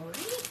for Lori.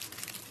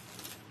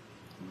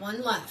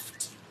 One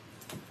left.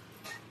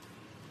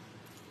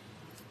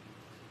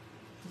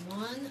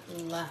 One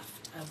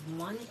left of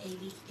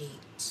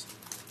 $188.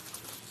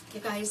 You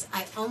guys,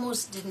 I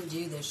almost didn't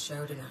do this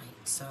show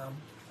tonight, so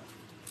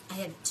I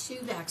had 2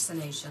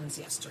 vaccinations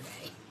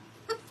yesterday.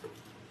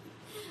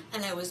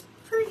 And I was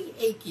pretty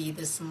achy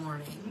this You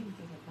morning. didn't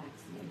get a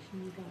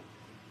vaccination. You got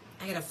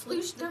I got a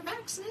flu, they're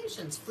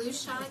vaccinations, flu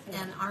shot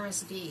and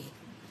RSV.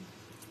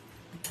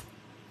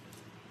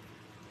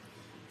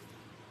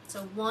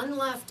 So one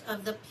left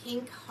of the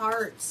pink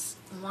hearts,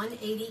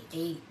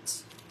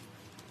 $188.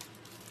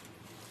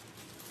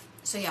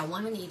 So yeah,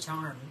 one in each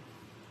arm.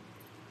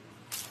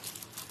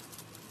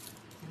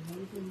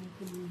 amazing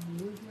you can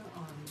move your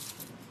arms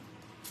today.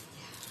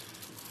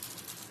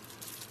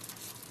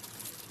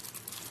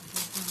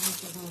 I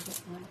don't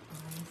get my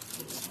arms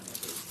to one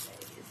of these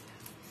days.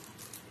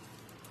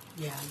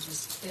 Yeah,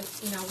 just,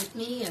 you know, with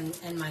me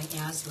and my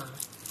asthma,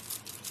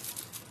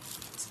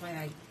 that's why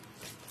I,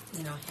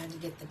 you know, had to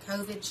get the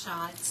COVID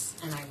shots,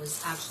 and I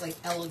was actually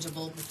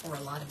eligible before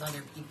a lot of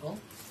other people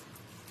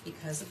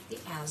because of the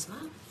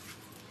asthma.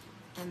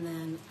 And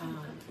then,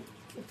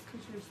 It's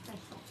because you're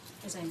special.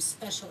 as I'm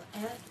special,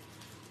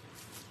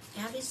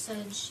 Abby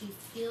said she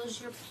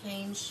feels your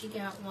pain. She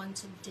got one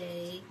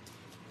today,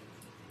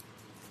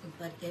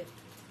 but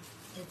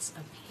it's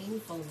a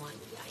painful one.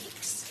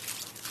 Yikes.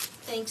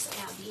 Thanks,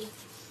 Abby.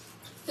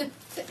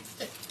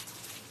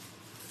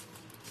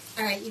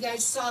 All right, you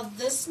guys saw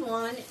this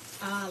one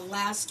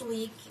last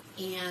week,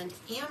 and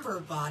Amber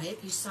bought it.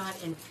 You saw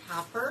it in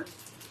copper.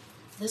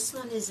 This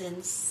one is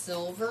in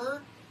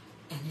silver,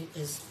 and it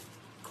is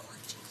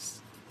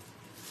gorgeous.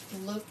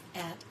 Look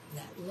at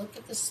that. Look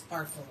at the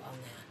sparkle on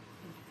that.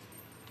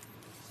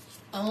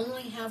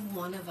 Only have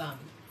one of them.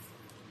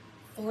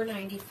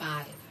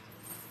 $4.95.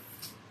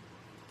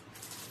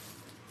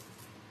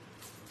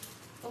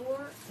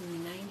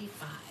 $4.95.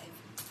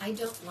 I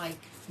don't like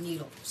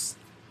needles,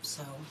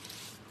 so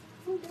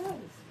Who does?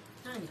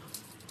 I know.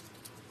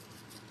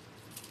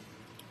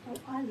 Oh,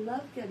 I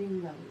love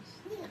getting those.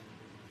 Yeah.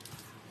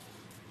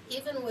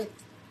 Even with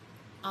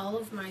all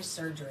of my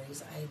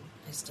surgeries, I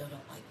still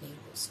don't like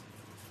needles.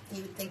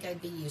 You would think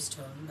I'd be used to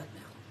them, but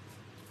no.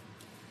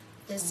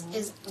 This All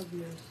is, of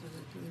your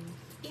surgeries.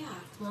 yeah,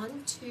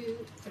 1,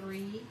 2,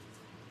 3.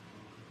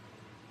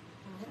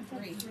 I've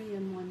had 3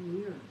 in 1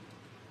 year.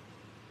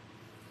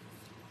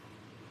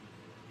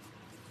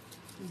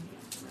 Yeah,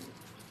 right.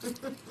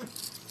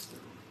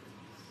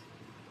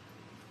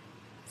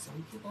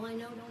 Some people I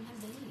know don't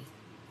have any.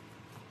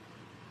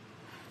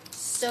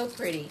 So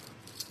pretty.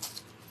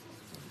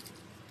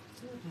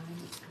 Your time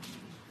is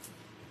coming.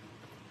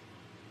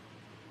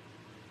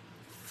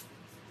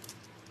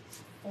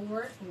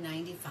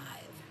 $4.95.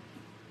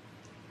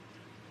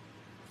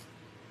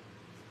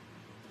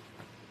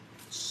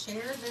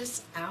 Share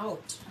this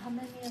out. How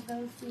many of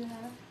those do you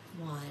have?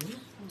 1. Oh, I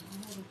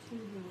have a 2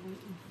 here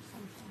waiting for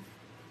something.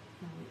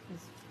 No,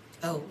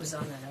 Oh, it was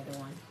on that other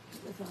one.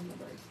 it was on the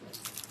bracelet.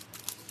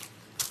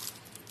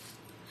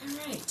 All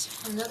right,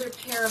 another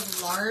pair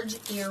of large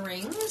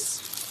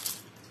earrings.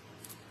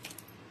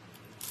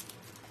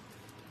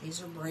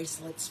 These are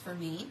bracelets for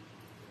me.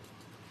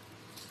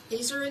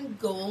 These are in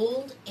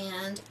gold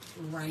and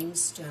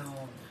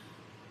rhinestone.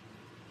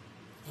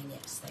 And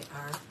yes, they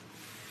are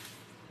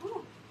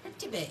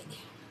pretty big.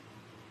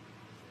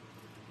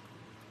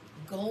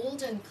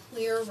 Gold and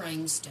clear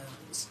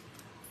rhinestones.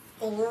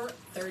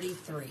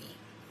 $4.33.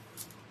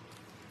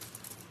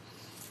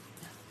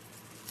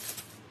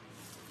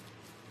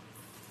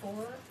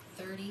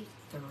 $4.33.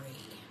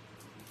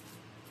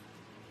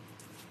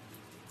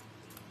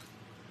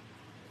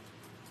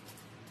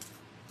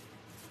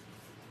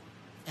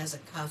 As a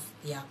cuff,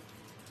 yeah.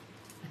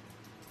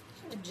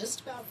 Should have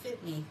just about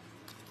fit me.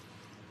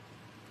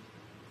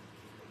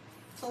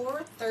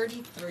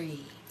 $4.33.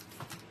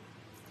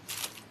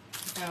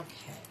 Okay.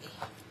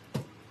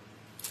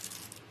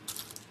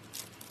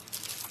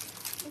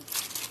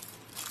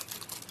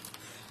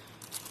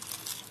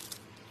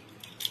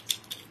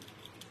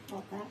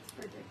 Well, that's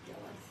ridiculous.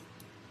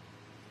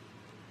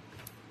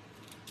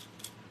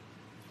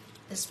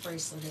 This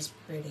bracelet is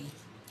pretty.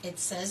 It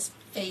says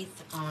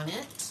Faith on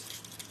it.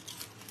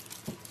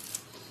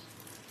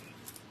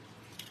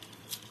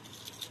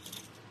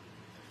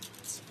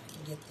 Let's see if I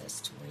can get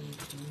this to where you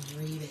can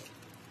read it.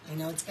 I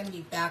know it's going to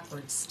be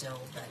backwards still,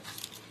 but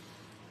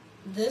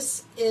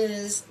this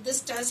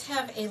does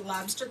have a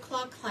lobster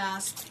claw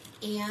clasp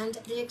and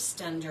the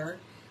extender.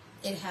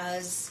 It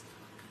has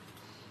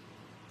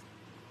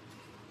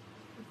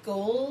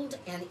gold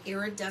and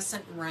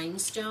iridescent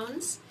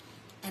rhinestones,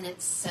 and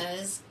it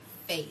says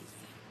Faith.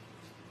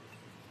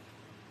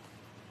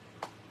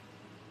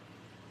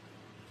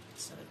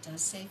 So it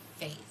does say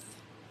Faith.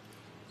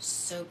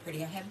 So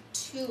pretty. I have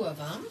 2 of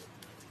them.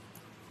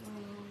 Well,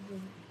 the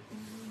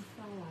one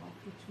fell off,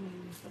 which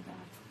means the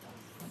back stuff.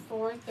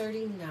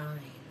 $4.39.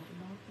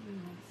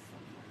 Nothing else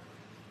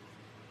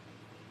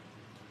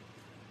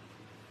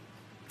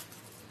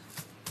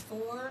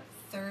somewhere.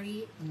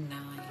 $4.39.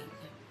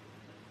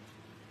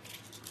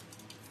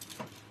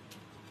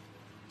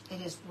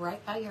 It is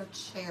right by your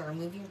chair.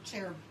 Move your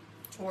chair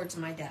towards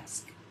my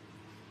desk.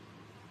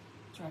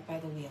 It's right by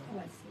the wheel. Oh,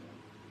 I see it.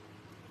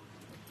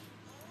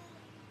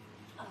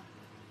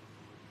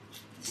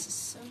 This is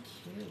so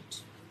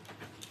cute.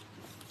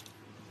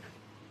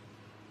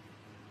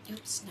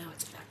 Oops, now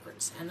it's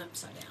backwards and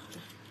upside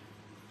down.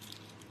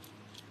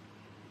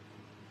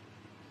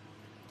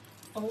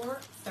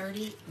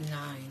 $4.39. I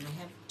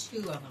have 2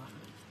 of them.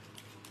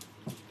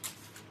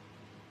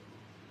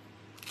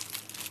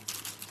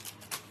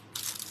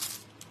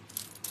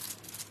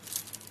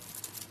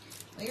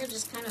 We're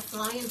just kind of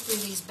flying through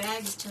these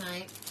bags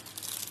tonight.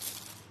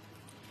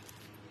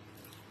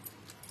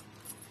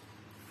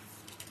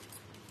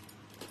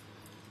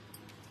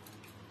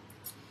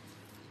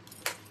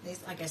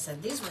 These, like I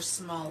said, these were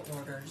small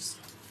orders.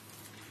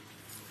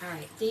 All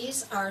right,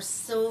 these are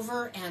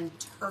silver and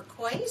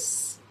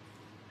turquoise.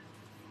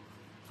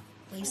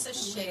 Lisa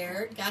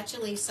shared. Gotcha,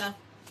 Lisa.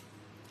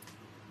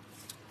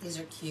 These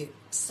are cute.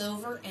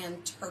 Silver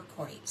and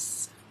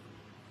turquoise.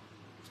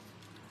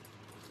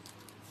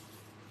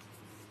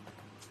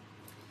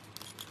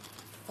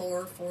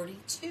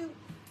 $4.42.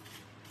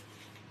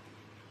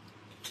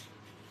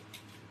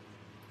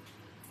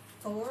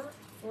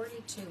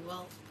 $4.42.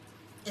 Well,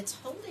 it's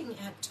holding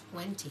at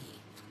 20.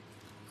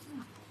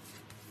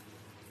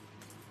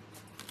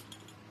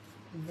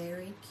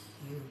 Very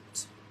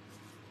cute.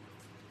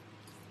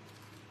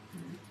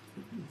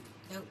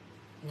 Nope.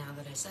 Now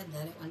that I said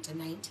that, it went to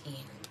 19.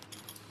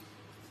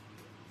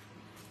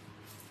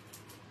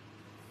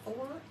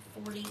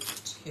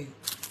 $4.42.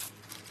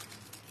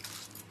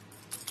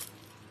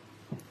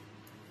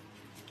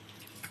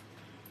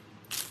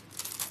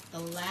 The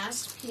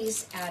last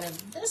piece out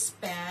of this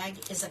bag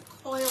is a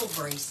coil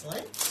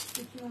bracelet.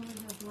 Did you only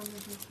have one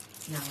of these?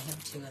 No, I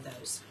have 2 of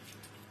those.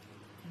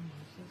 And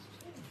this is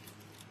 2.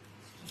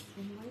 It's just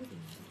been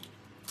waiting.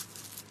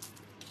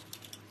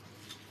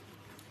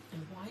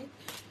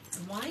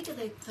 And why do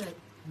they put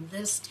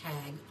this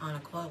tag on a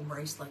coil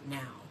bracelet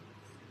now?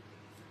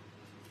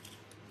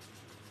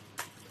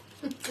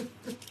 Yeah.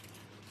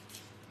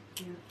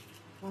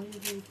 Why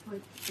did they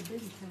put the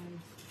big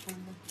tags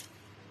on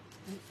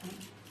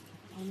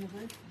the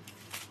bracelet?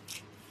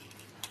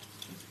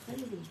 It's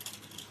crazy.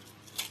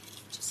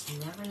 Just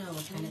never know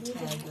what kind of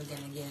tag we're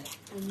going to get.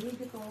 I need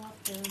to go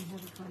up there and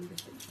have a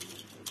conversation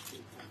with those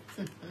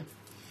people.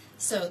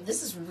 So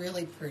this is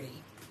really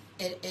pretty.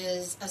 It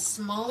is a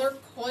smaller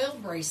coil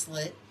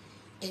bracelet.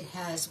 It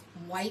has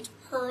white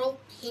pearl,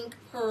 pink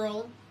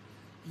pearl,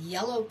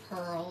 yellow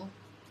pearl,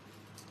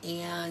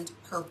 and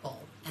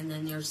purple. And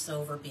then there's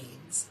silver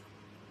beads.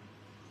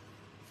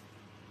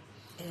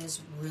 It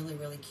is really,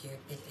 really cute.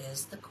 It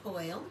is the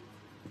coil.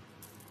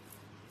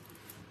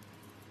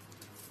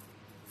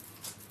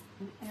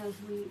 And as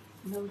we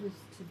noticed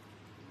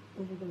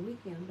over the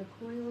weekend, the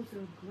coils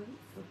are great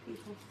for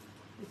people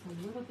with a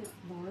little bit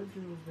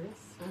larger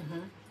wrist.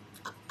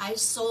 I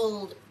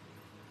sold,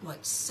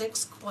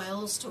 6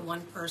 coils to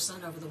one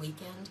person over the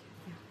weekend?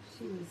 Yeah,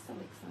 she was so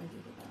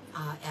excited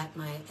about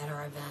it. At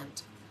our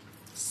event.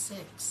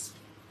 6.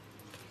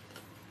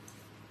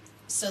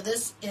 So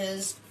this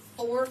is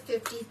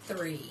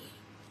 $4.53.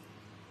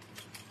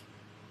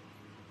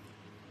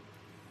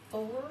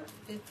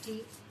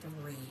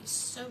 $4.53.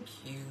 So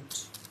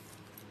cute.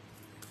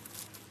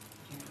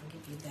 Here, I'll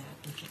give you that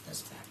and put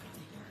this back on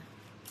here.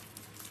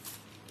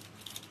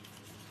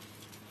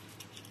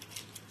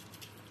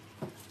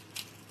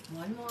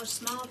 One more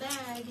small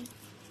bag.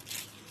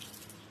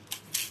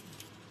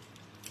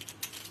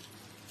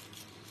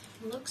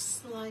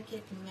 Looks like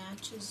it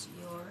matches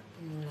your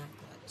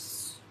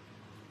necklace.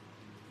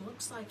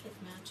 Looks like it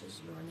matches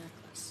your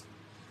necklace.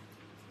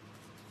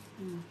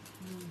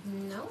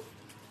 No.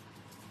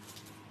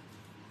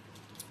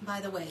 By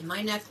the way,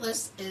 my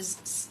necklace is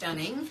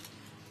stunning.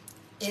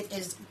 It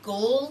is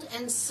gold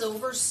and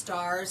silver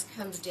stars,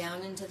 comes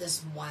down into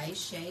this Y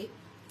shape.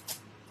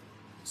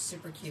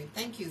 Super cute.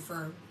 Thank you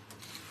for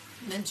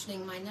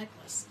mentioning my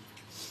necklace.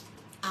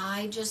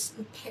 I just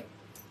paired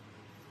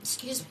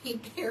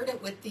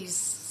it with these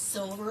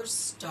silver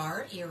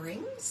star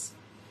earrings.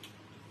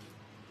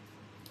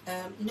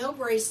 No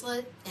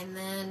bracelet, and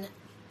then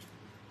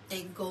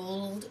a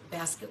gold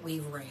basket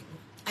weave ring.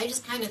 I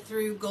just kind of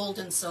threw gold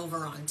and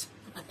silver on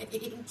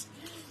tonight.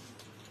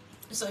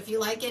 So if you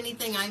like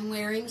anything I'm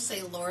wearing,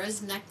 say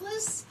Laura's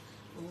necklace,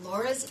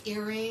 Laura's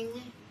earring,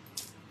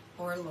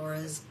 or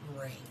Laura's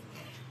ring.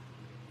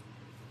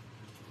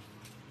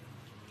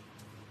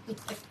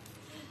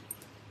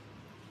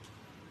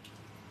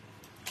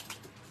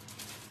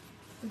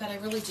 But I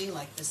really do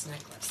like this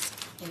necklace.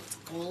 It's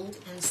gold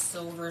and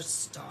silver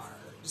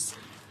stars.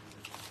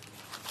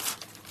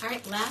 All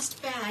right,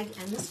 last bag,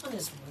 and this one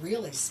is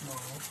really small.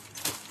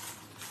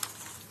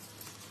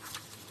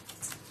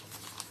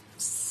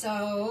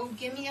 So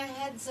give me a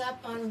heads up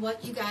on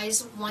what you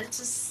guys want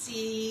to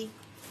see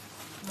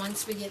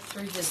once we get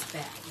through this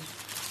bag.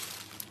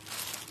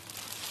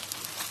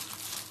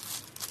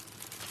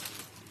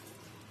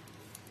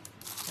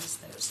 Because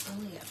there's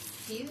only a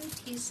few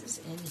pieces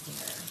in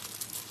here.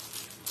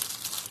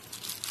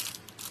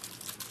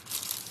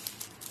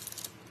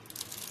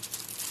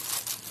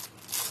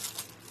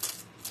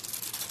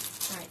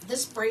 All right,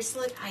 this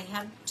bracelet I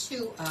have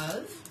 2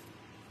 of.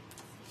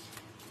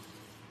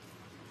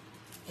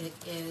 It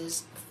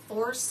is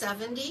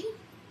 $4.70.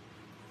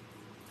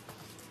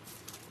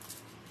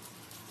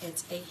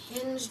 It's a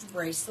hinged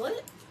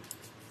bracelet,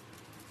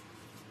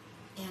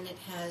 and it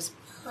has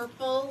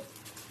purple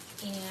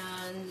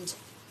and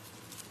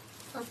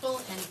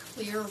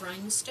clear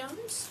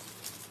rhinestones.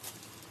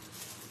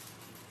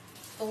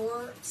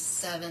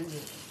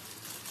 $4.70.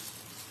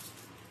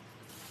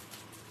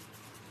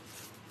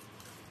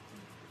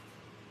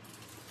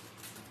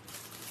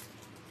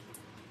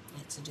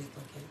 It's a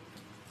duplicate.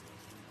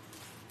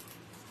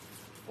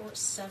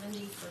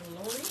 $4.70 for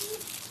Lori.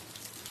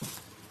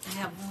 I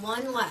have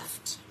one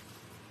left.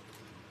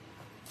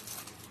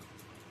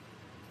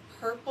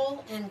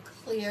 Purple and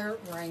clear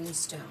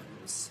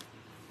rhinestones.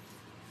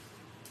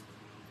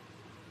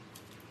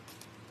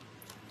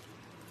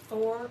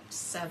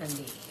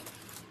 $4.70.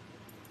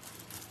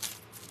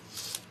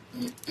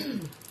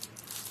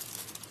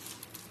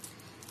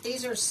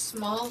 These are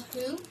small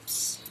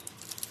hoops.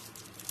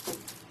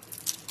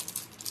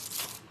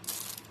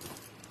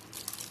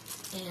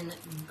 In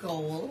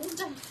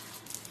gold.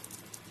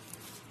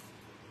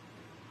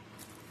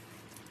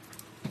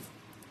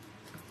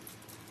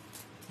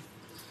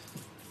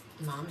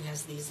 Mom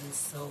has these in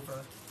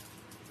silver.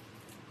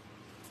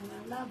 And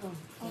I love them.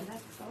 Oh, Yeah.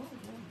 that's gold.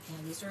 Yeah.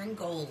 Yeah, these are in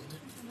gold.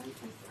 I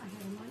had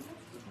them on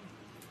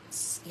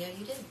yesterday. Yeah,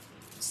 you did.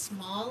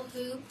 Small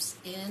hoops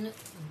in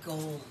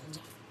gold.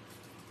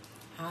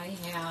 I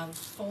have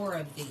 4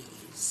 of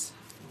these.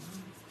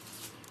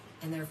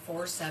 And they're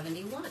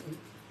 $4.71.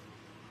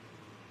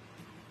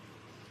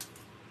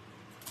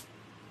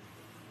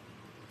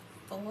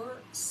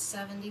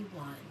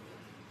 $4.71.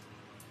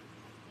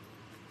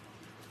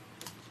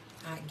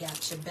 I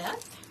got you,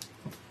 Beth.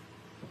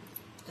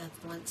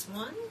 Beth wants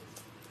one.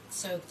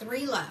 So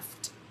 3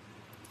 left.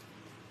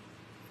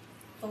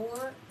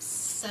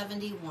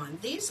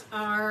 $4.71. These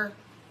are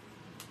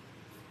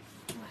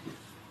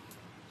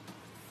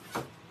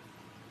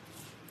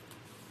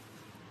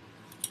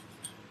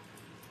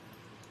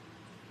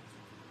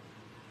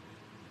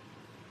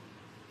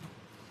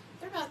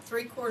they're about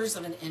 3/4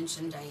 of an inch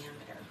in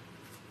diameter.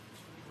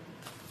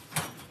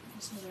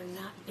 So they're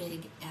not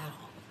big at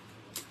all.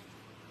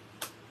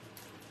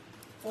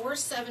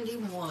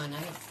 $4.71. I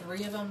have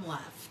 3 of them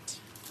left.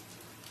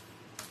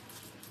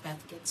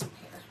 Beth gets a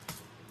pair.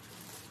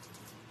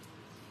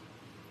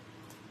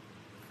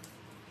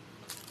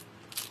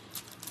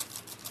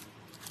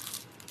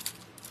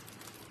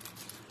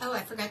 Oh,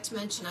 I forgot to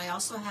mention, I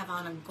also have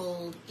on a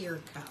gold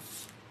ear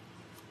cuff.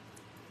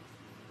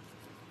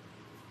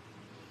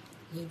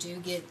 You do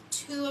get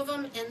 2 of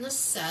them in the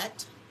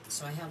set,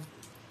 so I have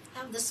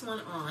this one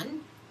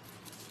on.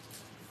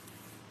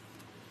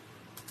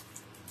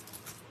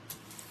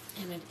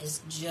 And it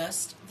is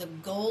just the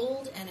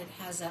gold, and it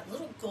has that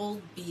little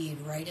gold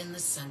bead right in the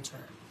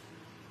center.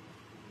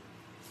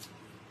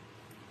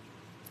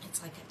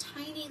 It's like a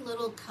tiny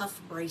little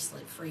cuff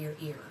bracelet for your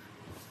ear.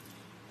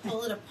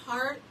 Pull it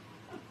apart,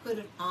 put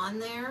it on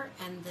there,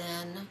 and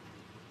then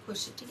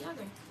push it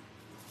together.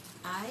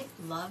 I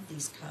love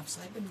these cuffs.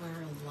 I've been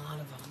wearing a lot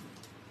of them.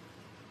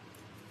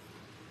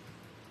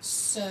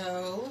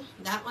 So,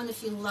 that one,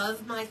 if you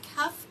love my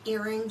cuff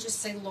earring, just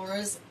say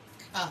Laura's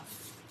cuff.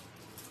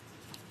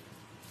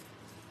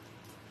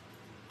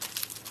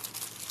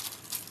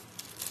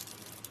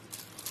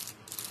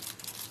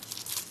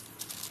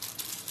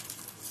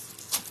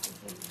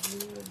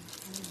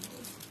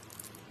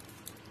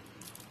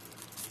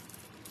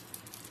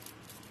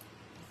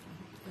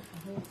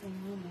 Whole thing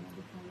on there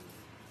because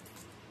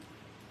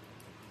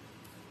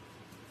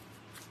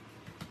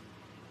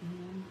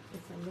and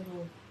it's a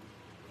little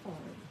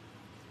card.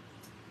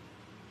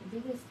 The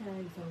biggest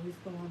tags always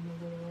go on the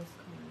littlest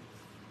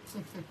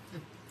cards.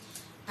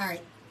 All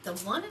right, the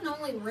one and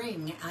only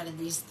ring out of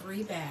these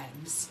 3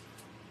 bags.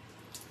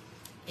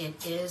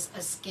 It is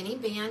a skinny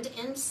band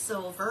in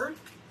silver.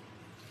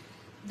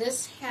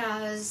 This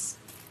has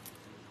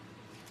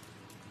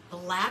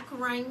black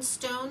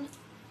rhinestone,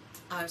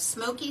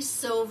 smoky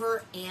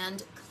silver,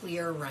 and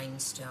clear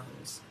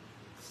rhinestones.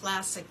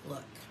 Classic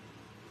look.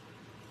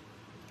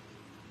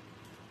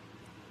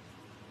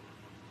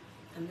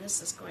 And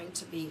this is going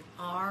to be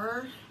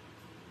our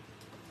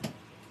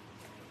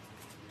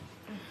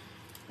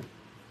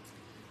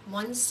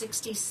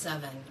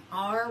 167,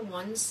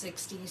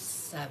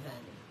 R167.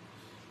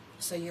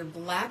 So your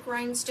black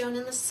rhinestone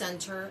in the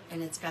center,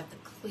 and it's got the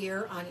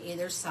clear on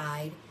either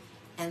side,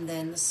 and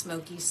then the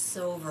smoky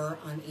silver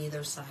on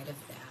either side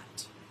of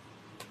that.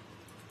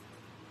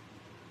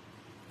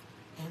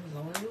 And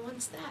Lori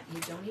wants that. You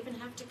don't even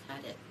have to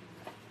cut it.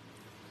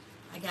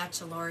 I got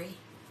you, Lori.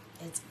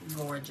 It's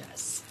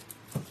gorgeous.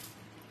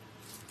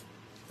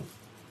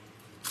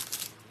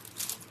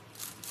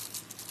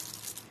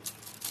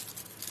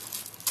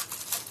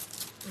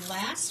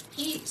 Last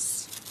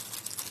piece,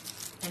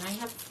 and I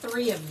have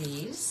 3 of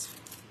these.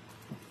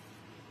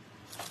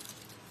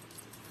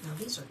 Now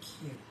these are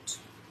cute.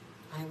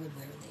 I would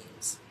wear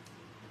these.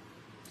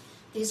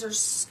 These are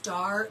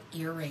star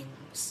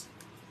earrings.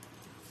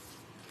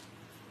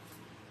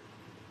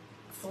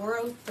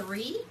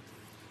 403,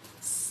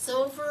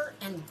 silver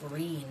and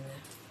green.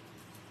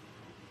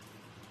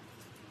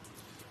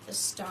 The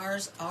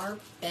stars are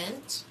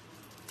bent,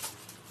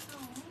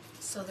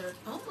 so they're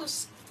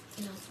almost,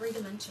 you know,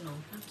 3-dimensional.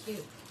 How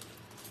cute.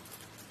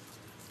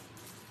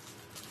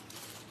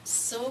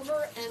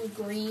 Silver and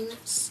green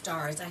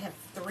stars. I have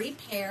 3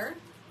 pair,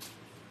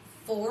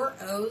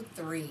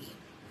 403.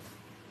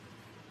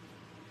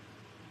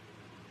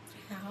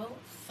 How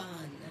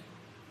fun.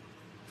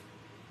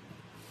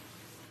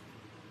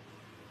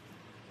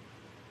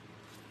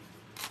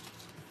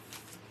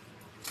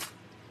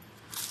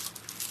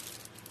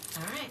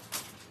 All right.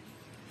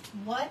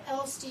 What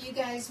else do you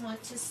guys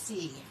want to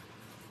see?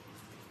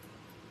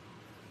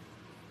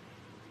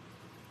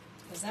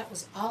 Because that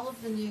was all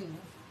of the new.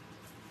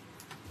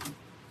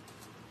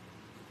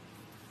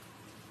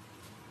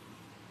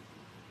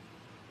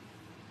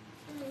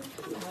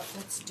 How about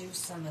let's do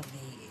some of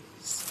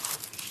these.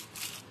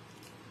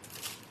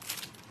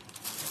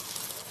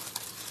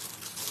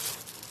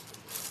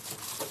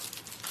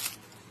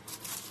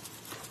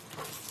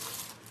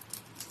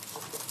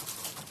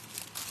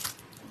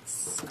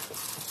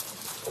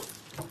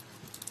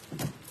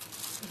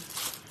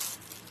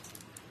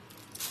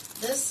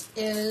 This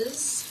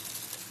is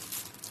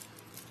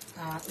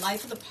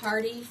Life of the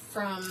Party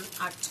from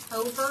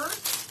October.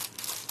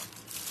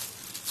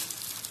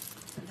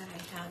 That I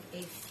have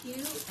a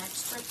few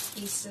extra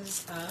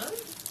pieces of.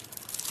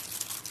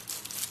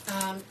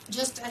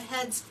 Just a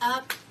heads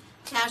up,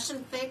 Cash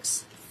and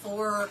Fix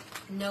for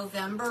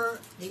November.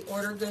 The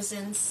order goes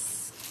in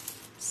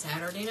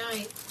Saturday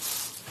night.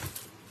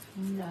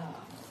 No.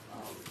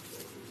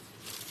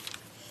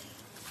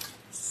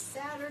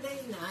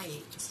 Saturday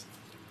night.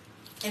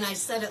 And I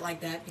said it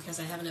like that because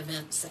I have an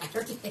event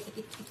Saturday.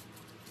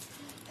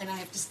 And I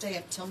have to stay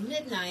up till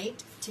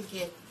midnight to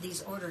get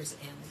these orders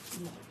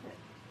in. No, but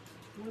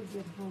we'll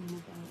get home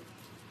about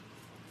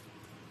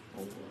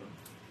 4,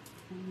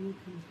 and you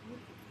can put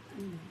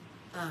it in.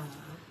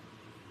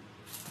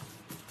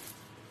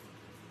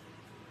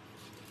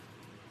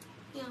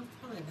 Yeah,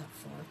 probably about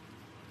 4.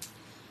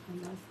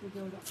 Unless we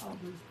go to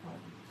Aubrey's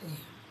party. Yeah.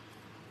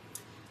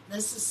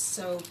 This is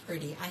so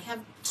pretty. I have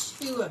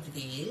 2 of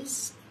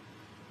these.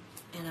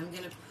 And I'm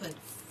going to put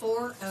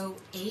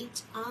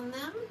 408 on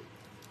them.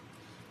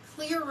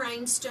 Clear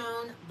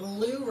rhinestone,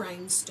 blue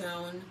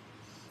rhinestone.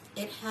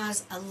 It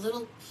has a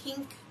little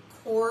pink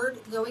cord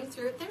going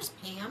through it. There's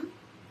Pam.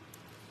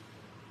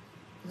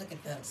 Look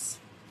at this.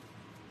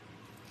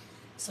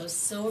 So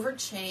silver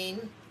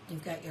chain.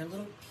 You've got your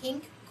little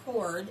pink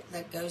cord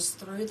that goes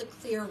through the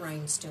clear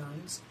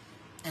rhinestones.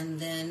 And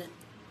then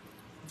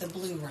the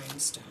blue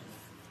rhinestone.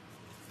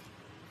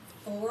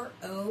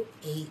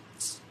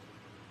 408.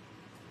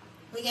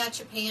 We got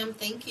you, Pam.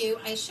 Thank you.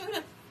 I showed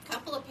a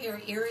couple of pair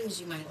of earrings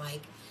you might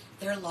like.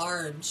 They're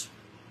large.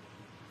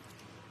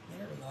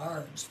 They're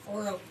large.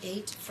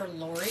 408 for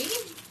Lori.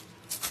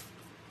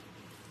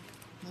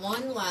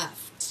 1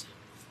 left.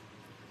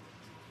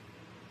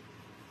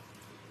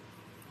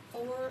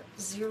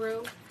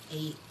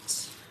 408.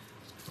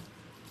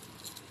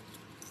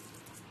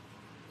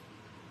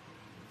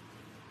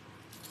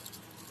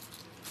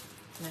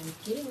 And I'm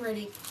getting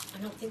ready, I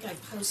don't think I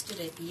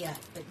posted it yet,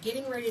 but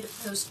getting ready to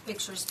post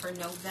pictures for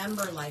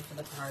November Life of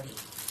the Party.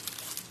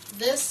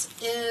 This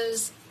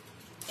is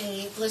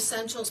a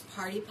Essentials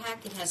Party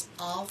Pack. It has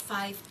all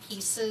 5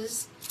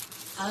 pieces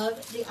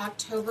of the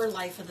October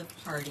Life of the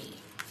Party.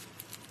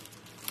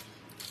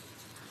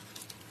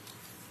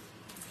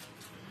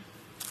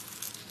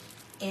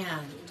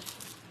 And,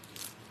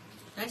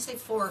 did I say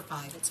 4 or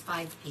 5? It's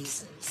 5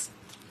 pieces.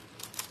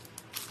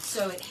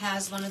 So it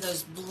has one of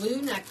those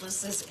blue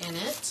necklaces in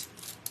it.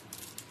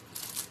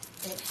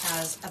 It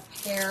has a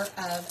pair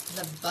of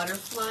the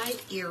butterfly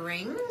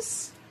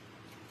earrings.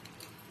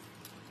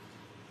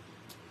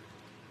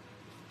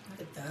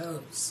 Look at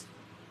those.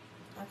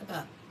 Talk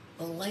about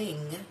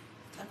bling.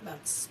 Talk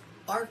about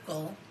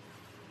sparkle.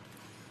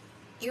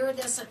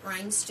 Iridescent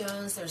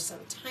rhinestones. There's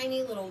some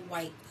tiny little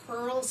white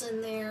pearls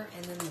in there,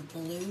 and then the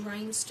blue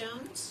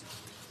rhinestones.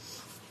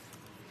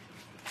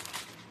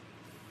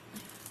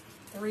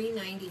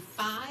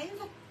 $3.95.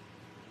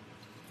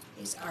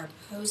 These are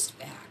post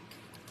back.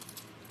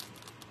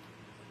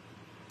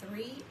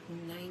 $3.95.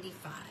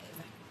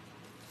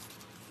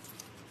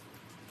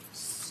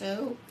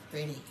 so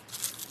pretty.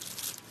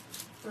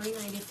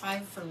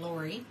 $3.95 for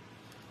Lori.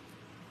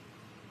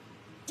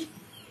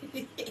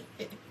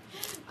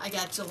 I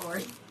got you,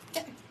 Lori.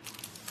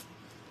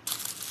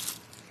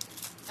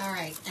 All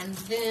right, and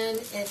then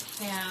it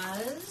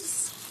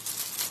has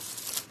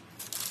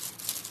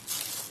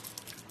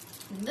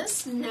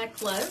this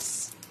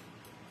necklace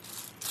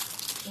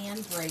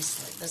and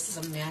bracelet. This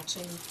is a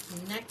matching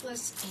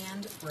necklace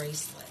and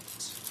bracelet.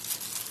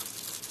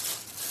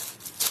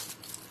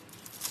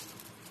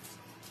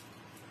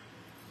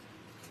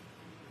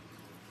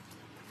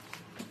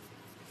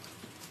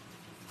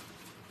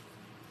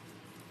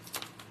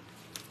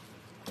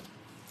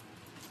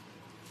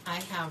 I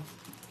have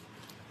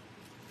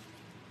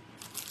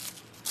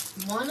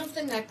one of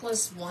the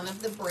necklace, one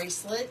of the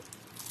bracelet.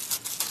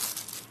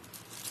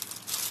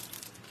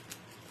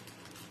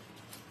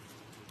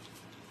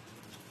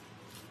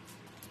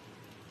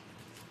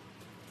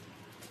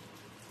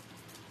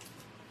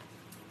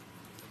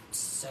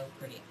 So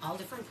pretty, all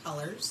different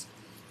colors.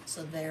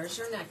 So there's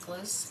your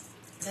necklace.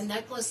 The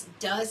necklace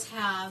does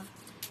have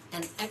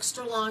an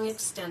extra long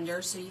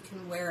extender, so you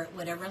can wear it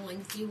whatever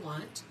length you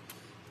want.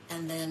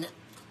 And then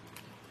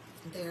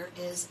there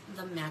is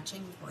the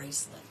matching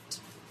bracelet.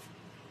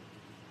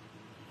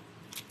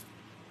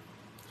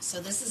 So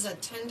this is a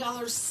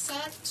 $10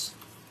 set,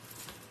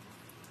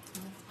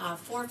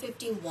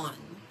 $4.51.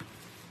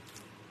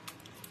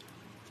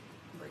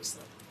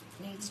 Bracelet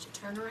needs to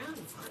turn around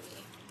for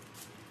me.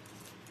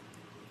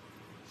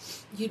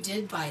 You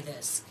did buy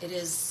this. It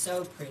is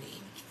so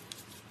pretty.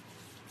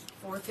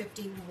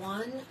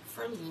 $4.51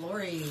 for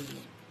Lori.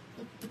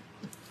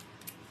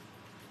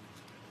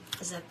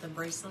 Is that the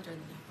bracelet or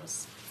the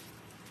necklace?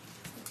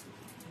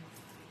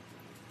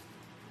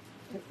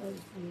 It was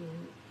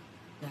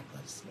the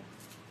Necklace. yeah.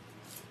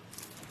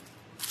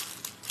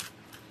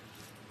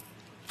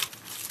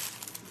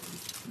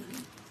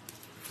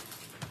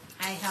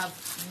 I have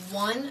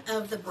one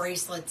of the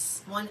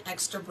bracelets, one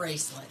extra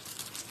bracelet.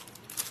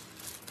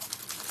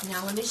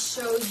 Now let me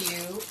show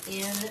you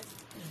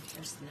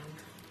here's the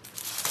number,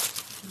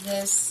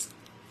 this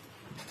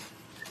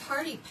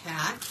party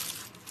pack.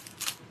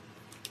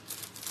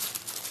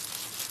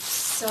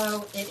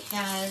 So it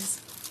has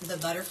the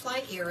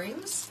butterfly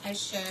earrings I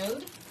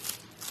showed.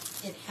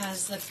 It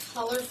has the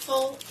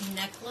colorful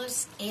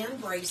necklace and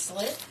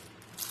bracelet,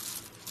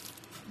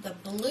 the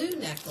blue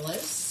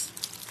necklace,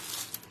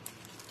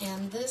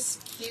 and this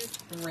cute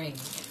ring.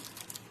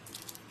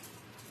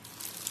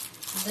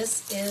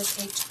 This is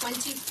a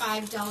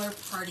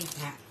 $25 party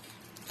pack.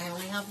 I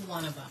only have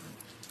one of them.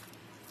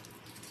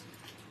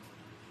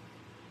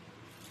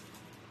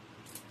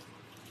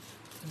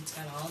 It's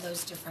got all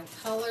those different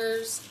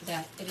colors.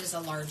 That it is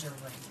a larger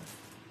ring.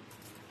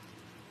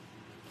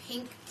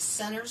 Pink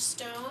center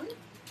stone,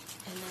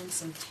 and then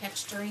some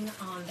texturing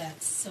on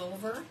that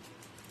silver.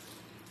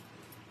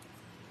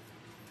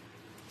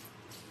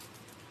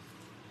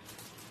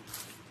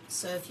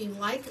 So if you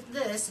like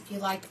this, if you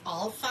like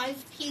all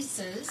 5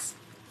 pieces,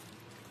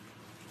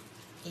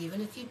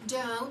 even if you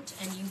don't,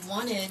 and you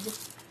wanted,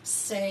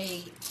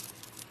 say,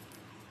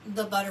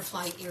 the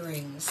butterfly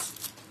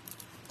earrings,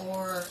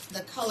 or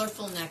the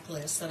colorful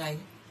necklace that I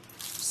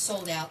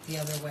sold out the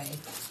other way,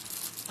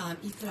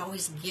 you could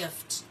always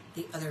gift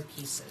the other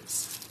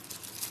pieces.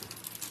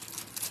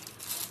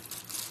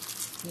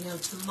 You know,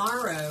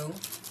 tomorrow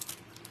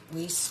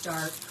we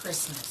start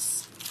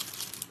Christmas.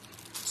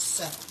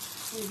 So,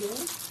 We do?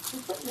 You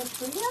putting the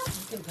tree up?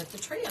 you can put the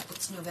tree up.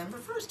 It's November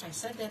 1st. I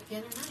said that the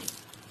other night.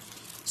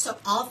 So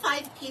all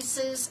 5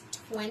 pieces,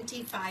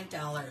 $25.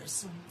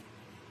 Sorry,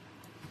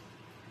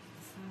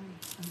 I'm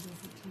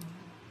busy tomorrow.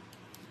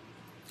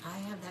 I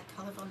have that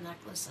colorful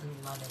necklace and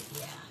love it,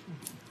 yeah.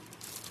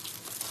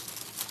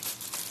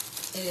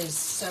 It is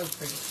so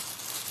pretty.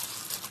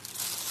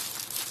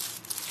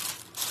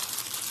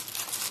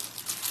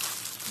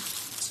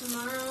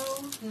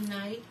 Tomorrow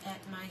night at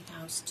my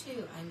house,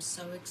 too. I'm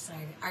so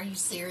excited. Are you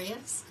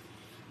serious?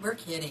 We're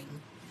kidding.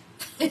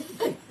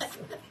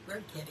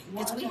 We're kidding.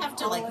 Because we have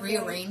to, like,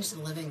 rearrange the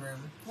living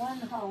room. One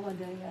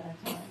holiday at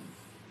a time.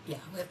 Yeah,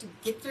 we have to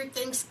get through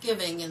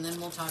Thanksgiving, and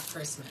then we'll talk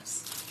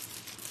Christmas.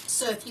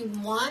 So if you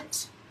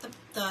want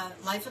the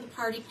Life of the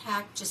Party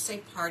pack, just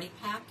say Party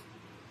Pack,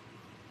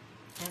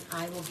 and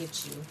I will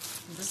get you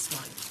this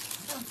one.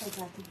 I don't think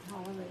I could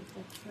tolerate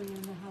the tree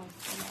in the house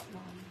for that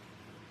long.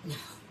 No,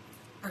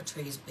 our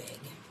tree is big.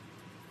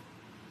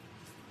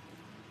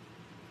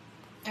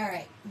 All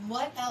right,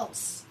 what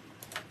else?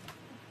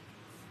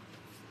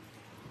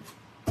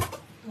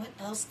 What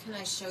else can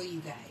I show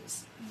you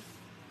guys?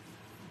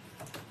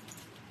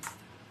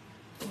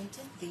 I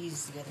did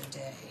these the other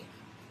day.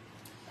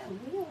 Yeah,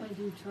 we only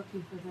do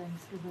turkey for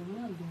Thanksgiving. We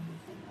don't do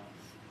anything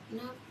else.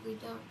 No, we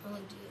don't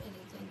really do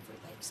anything for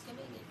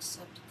Thanksgiving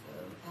except go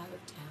out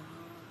of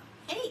town.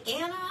 Hey,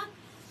 Anna!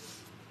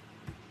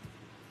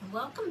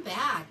 Welcome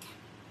back.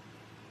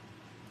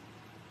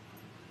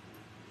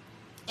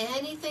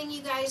 Anything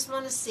you guys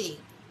want to see?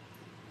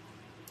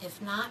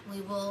 If not, we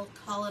will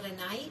call it a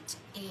night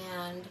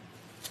and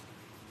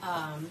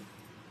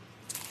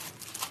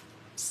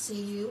see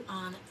see you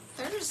on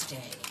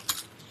Thursday.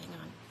 Hang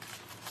on.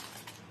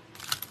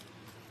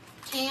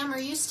 Pam, are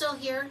you still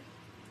here?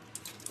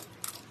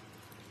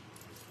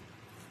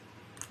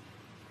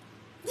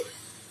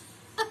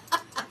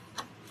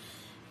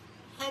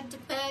 Head to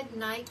bed,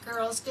 night,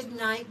 girls. Good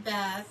night,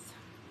 Beth.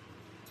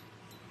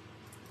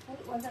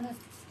 We're gonna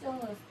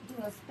still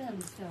do a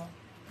spin still.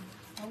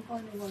 I'm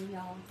going to one,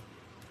 y'all.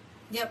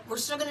 Yep, we're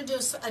still going to do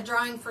a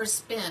drawing for a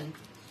spin.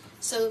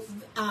 So,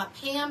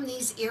 Pam,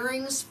 these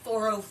earrings,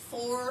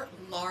 404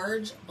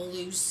 large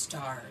blue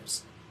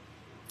stars.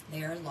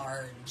 They're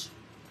large.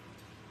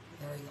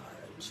 Very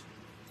large.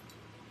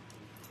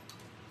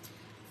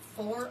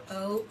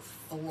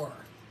 404.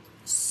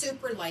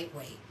 Super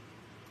lightweight.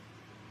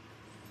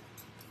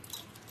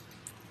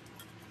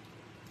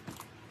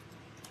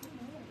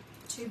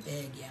 Too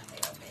big. Yeah, they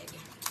are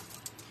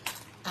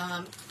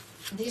big.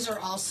 These are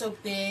also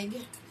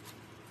big.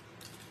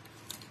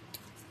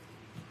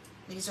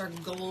 These are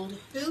gold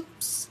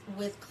hoops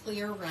with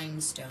clear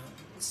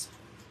rhinestones.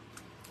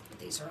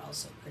 These are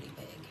also pretty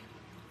big.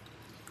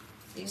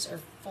 These are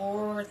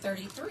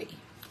 $433.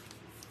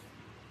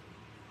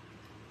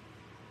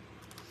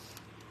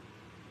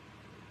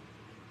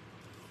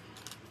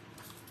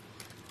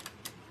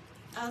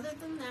 Other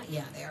than that,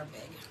 yeah, they are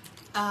big.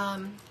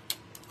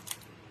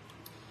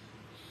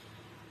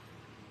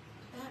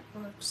 That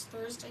works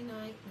Thursday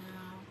night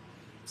now,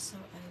 so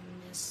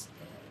I miss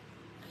it.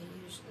 I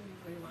usually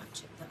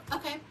rewatch it though.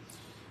 Okay.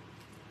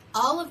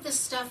 All of the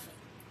stuff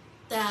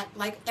that,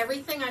 like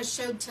everything I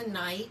showed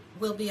tonight,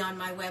 will be on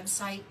my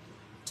website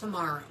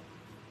tomorrow.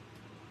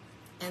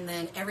 And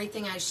then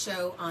everything I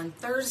show on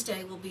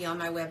Thursday will be on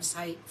my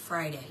website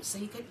Friday. So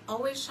you can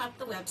always shop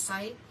the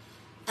website,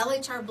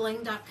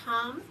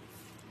 lhrbling.com.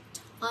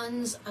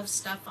 Tons of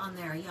stuff on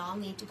there. Y'all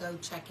need to go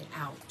check it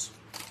out.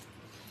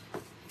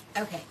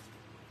 Okay.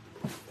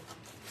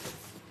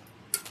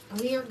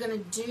 We are going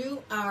to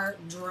do our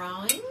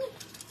drawing.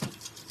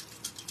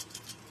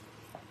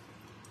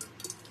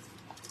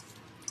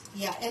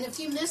 Yeah, and if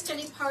you missed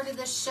any part of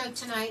this show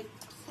tonight,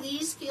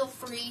 please feel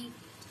free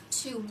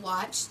to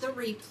watch the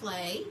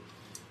replay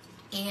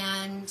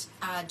and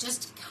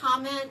just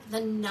comment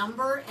the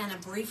number and a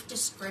brief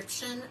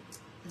description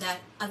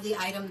of the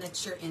item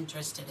that you're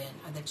interested in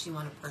or that you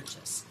want to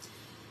purchase.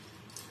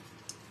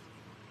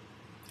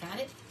 Got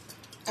it?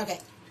 Okay,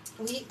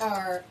 we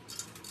are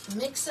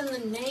mixing the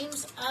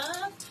names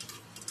up.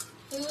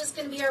 Who is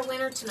going to be our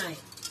winner tonight?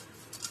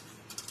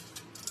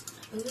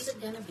 Who is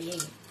it going to be?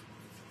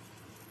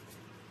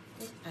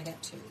 I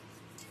got two.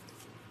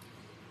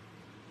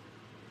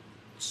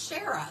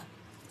 Shara.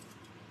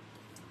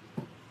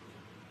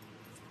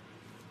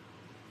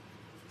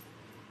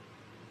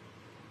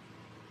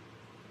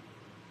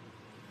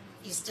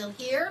 You still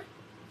here?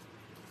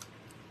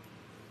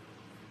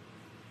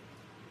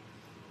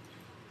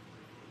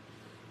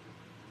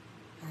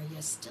 Are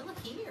you still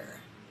here?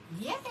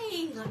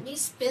 Yay! Let me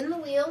spin the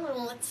wheel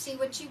and let's see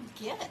what you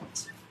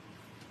get.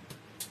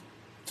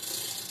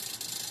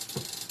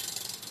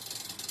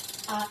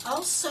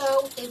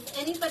 Also, if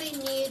anybody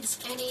needs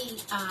any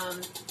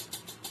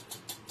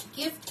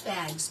gift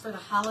bags for the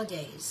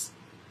holidays,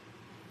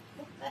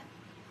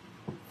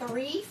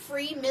 3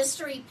 free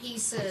mystery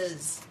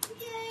pieces.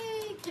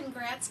 Yay!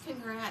 Congrats,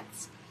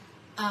 congrats.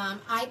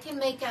 I can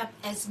make up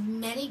as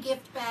many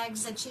gift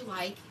bags that you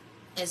like,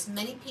 as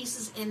many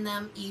pieces in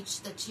them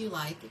each that you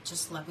like.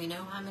 Just let me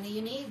know how many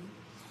you need.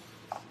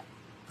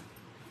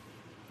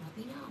 Let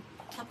me know.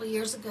 A couple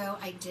years ago,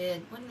 I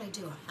did, what did I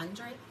do,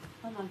 100?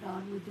 Oh my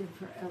God, we did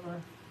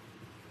forever.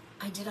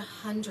 I did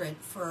 100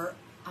 for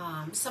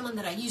someone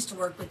that I used to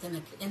work with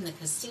in the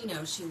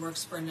casino. She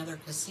works for another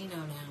casino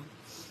now.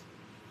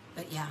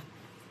 But yeah,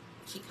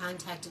 she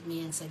contacted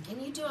me and said, can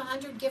you do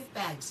 100 gift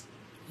bags?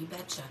 You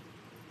betcha.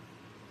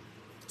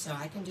 So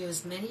I can do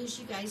as many as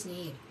you guys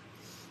need.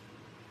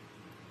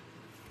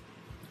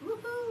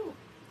 Woohoo!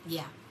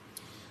 Yeah.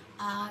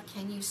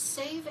 Can you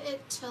save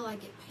it till I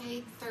get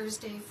paid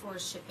Thursday for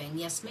shipping?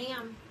 Yes,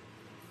 ma'am.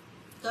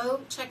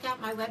 Go check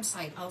out my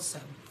website also.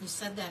 You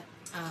said that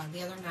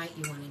the other night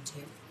you wanted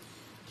to.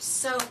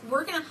 So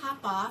we're going to hop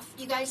off.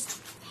 You guys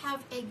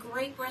have a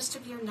great rest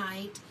of your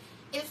night.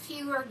 If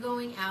you are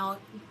going out,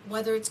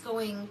 whether it's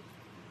going,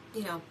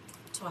 to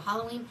a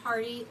Halloween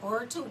party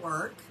or to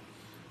work,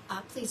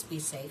 please be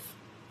safe.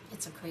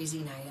 It's a crazy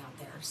night out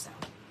there. So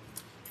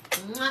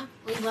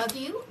we love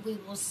you. We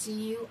will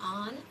see you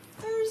on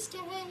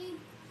Thursday,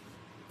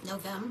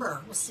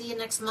 November. We'll see you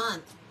next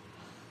month.